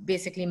are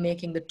basically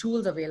making the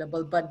tools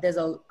available. But there's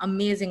an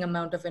amazing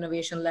amount of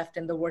innovation left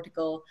in the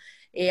vertical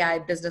AI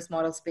business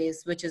model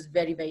space, which is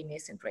very, very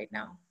nascent right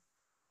now.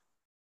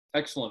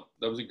 Excellent.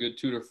 That was a good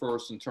tour de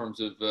force in terms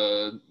of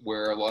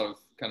where a lot of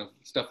kind of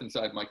stuff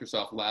inside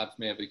Microsoft Labs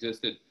may have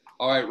existed.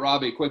 All right,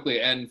 Robbie,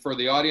 quickly. And for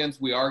the audience,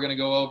 we are going to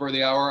go over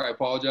the hour. I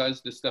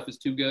apologize. This stuff is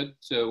too good.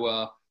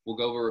 So we'll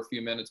go over a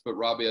few minutes. But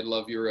Robbie, I'd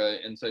love your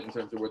insight in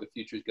terms of where the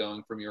future is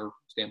going from your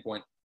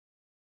standpoint.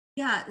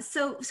 Yeah.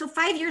 So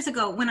 5 years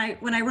ago, when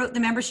I wrote The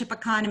Membership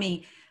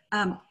Economy,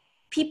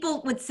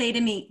 people would say to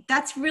me,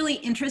 "That's really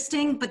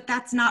interesting, but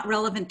that's not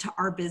relevant to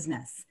our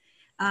business."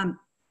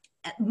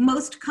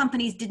 Most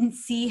companies didn't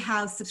see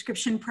how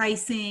subscription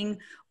pricing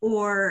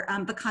or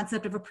the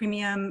concept of a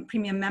premium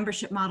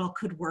membership model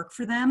could work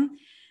for them.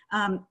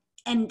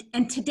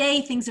 And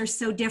today things are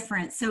so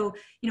different. So,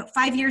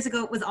 5 years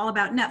ago, it was all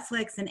about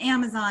Netflix and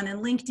Amazon and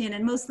LinkedIn,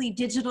 and mostly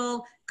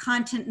digital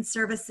content and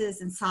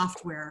services and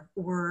software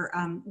were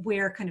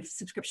where kind of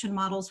subscription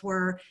models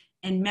were,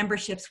 and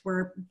memberships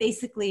were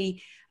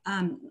basically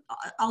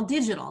all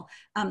digital.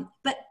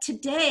 But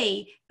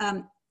today,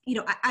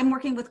 I'm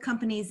working with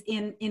companies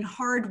in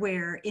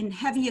hardware, in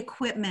heavy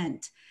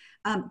equipment,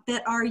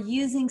 that are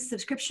using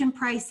subscription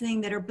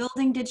pricing, that are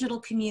building digital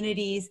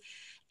communities.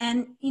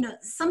 And,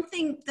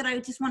 something that I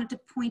just wanted to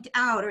point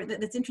out, or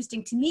that's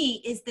interesting to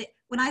me, is that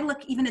when I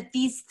look even at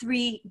these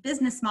three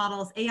business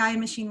models, AI and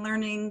machine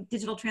learning,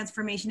 digital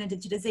transformation and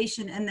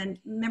digitization, and then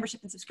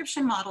membership and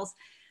subscription models,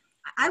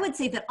 I would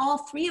say that all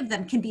three of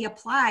them can be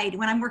applied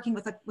when I'm working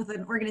with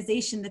an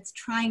organization that's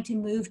trying to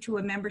move to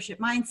a membership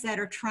mindset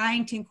or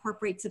trying to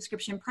incorporate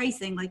subscription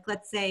pricing. Like,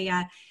 let's say,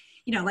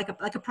 like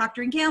a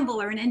Procter &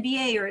 Gamble or an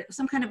NBA or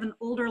some kind of an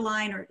older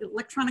line, or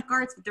Electronic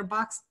Arts with their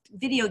boxed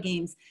video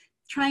games,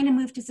 trying to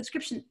move to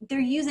subscription. They're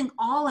using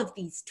all of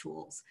these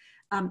tools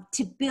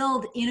to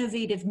build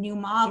innovative new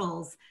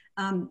models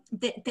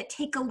that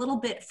take a little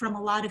bit from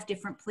a lot of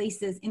different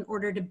places in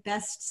order to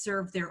best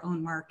serve their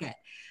own market.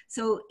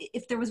 So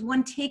if there was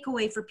one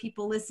takeaway for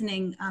people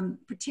listening,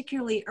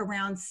 particularly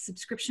around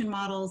subscription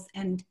models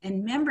and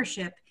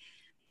membership,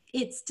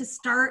 it's to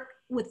start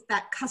with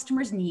that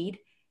customer's need,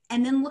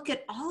 and then look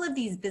at all of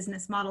these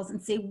business models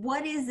and say,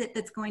 what is it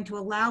that's going to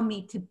allow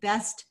me to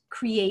best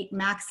create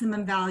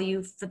maximum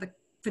value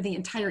for the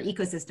entire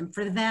ecosystem,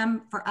 for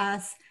them, for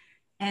us,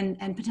 and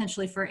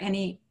potentially for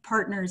any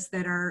partners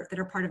that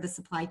are part of the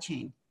supply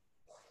chain.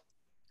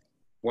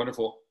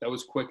 Wonderful. That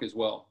was quick as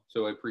well.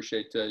 So I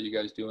appreciate you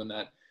guys doing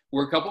that.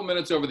 We're a couple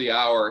minutes over the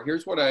hour.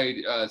 Here's what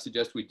I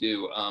suggest we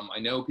do. I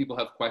know people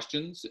have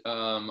questions.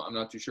 I'm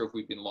not too sure if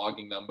we've been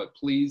logging them, but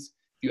please,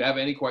 if you have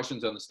any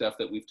questions on the stuff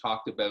that we've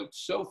talked about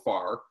so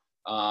far,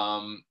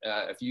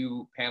 if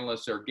you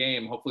panelists are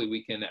game, hopefully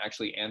we can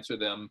actually answer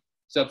them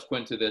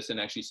subsequent to this and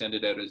actually send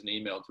it out as an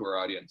email to our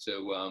audience.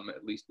 So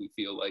at least we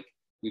feel like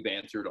we've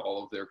answered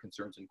all of their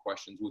concerns and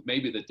questions with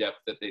maybe the depth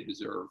that they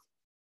deserve.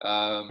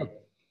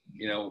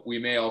 We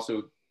may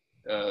also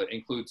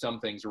include some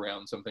things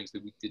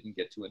that we didn't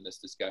get to in this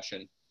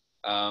discussion.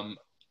 I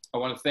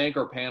want to thank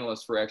our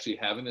panelists for actually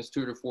having this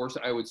tour de force.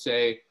 I would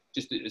say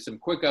just some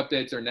quick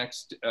updates. Our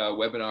next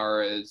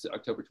webinar is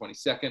October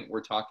 22nd.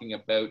 We're talking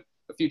about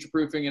a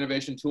future-proofing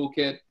innovation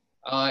toolkit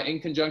in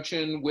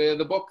conjunction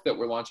with a book that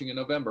we're launching in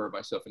November,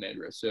 myself and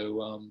Andrea.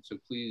 So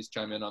please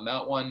chime in on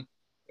that one.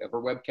 We have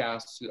our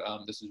webcasts.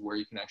 This is where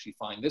you can actually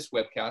find this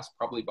webcast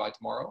probably by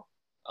tomorrow.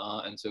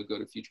 And so go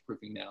to Future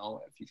Proofing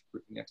Now at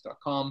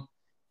futureproofingnext.com.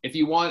 If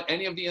you want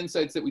any of the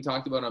insights that we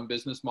talked about on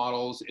business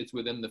models, it's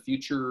within the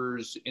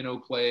Futures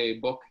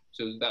InnoPlay book.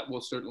 So that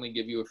will certainly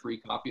give you a free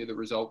copy of the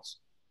results,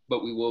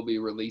 but we will be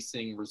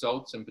releasing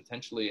results and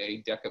potentially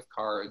a deck of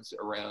cards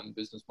around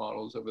business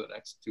models over the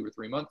next 2 or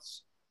 3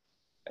 months.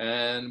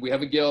 And we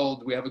have a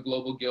guild, we have a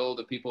global guild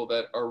of people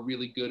that are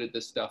really good at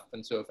this stuff.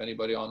 And so if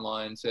anybody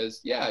online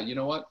says, yeah, you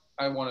know what,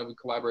 I want to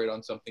collaborate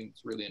on something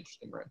that's really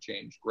interesting around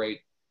change,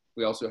 great.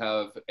 We also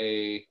have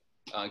a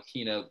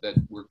keynote that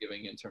we're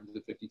giving in terms of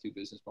the 52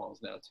 business models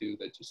now too,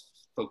 that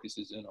just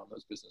focuses in on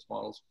those business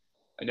models.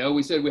 I know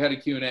we said we had a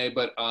Q&A,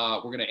 but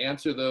we're going to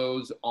answer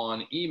those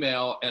on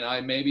email. And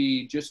I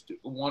maybe just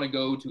want to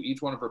go to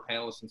each one of our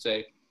panelists and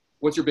say,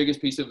 what's your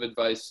biggest piece of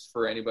advice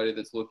for anybody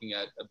that's looking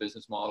at a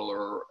business model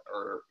or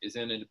is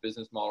in a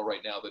business model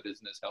right now that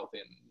isn't as healthy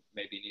and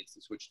maybe needs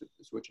to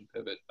switch and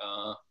pivot?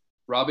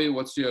 Robbie,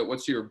 what's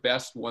your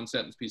best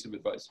one-sentence piece of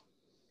advice?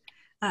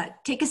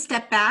 Take a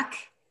step back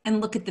and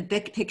look at the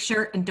big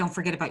picture and don't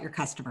forget about your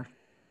customer.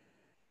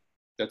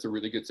 That's a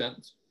really good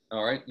sentence.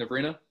 All right,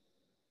 Navrina?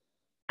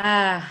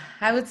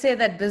 I would say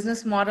that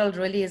business model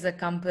really is a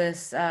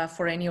compass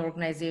for any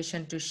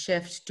organization to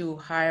shift to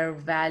higher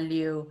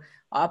value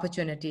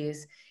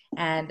opportunities.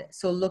 And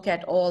so look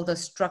at all the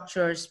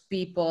structures,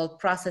 people,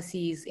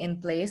 processes in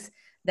place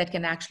that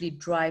can actually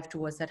drive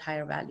towards that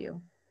higher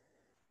value.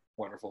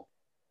 Wonderful.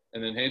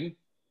 And then Hayden?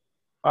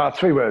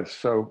 3 words.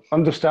 So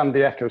understand the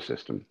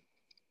ecosystem.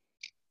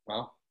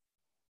 Wow.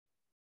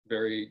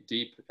 Very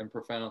deep and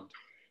profound.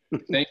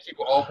 Thank you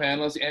all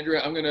panelists.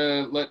 Andrea, I'm going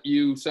to let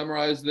you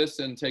summarize this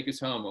and take us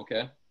home,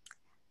 okay?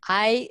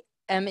 I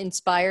am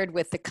inspired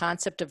with the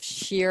concept of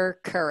sheer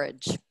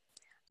courage.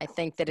 I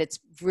think that it's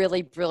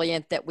really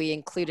brilliant that we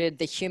included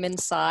the human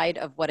side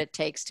of what it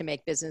takes to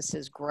make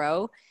businesses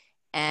grow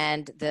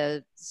and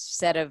the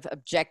set of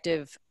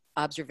objective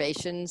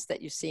observations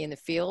that you see in the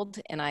field.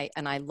 And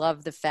I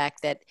love the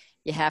fact that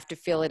you have to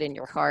feel it in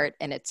your heart.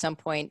 And at some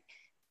point,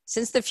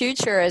 since the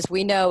future, as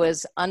we know,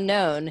 is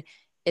unknown,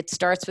 it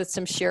starts with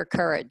some sheer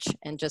courage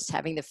and just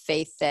having the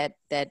faith that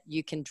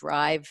you can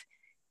drive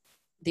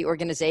the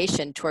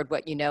organization toward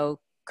what you know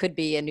could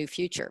be a new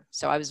future.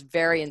 So I was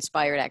very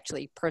inspired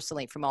actually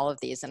personally from all of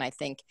these. And I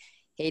think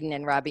Hayden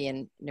and Robbie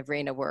and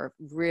Navrina were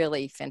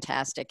really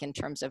fantastic in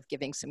terms of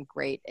giving some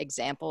great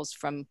examples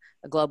from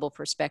a global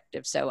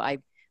perspective. So I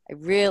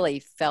really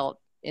felt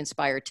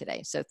inspired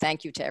today. So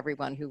thank you to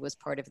everyone who was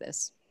part of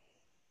this.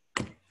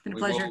 It's been a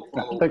pleasure.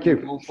 Thank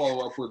you. We'll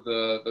follow up with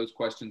those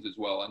questions as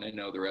well. And I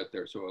know they're out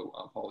there, so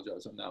I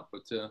apologize on that.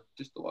 But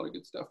just a lot of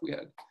good stuff we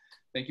had.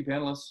 Thank you,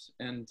 panelists.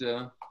 And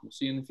we'll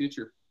see you in the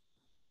future.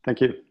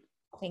 Thank you.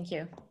 Thank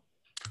you.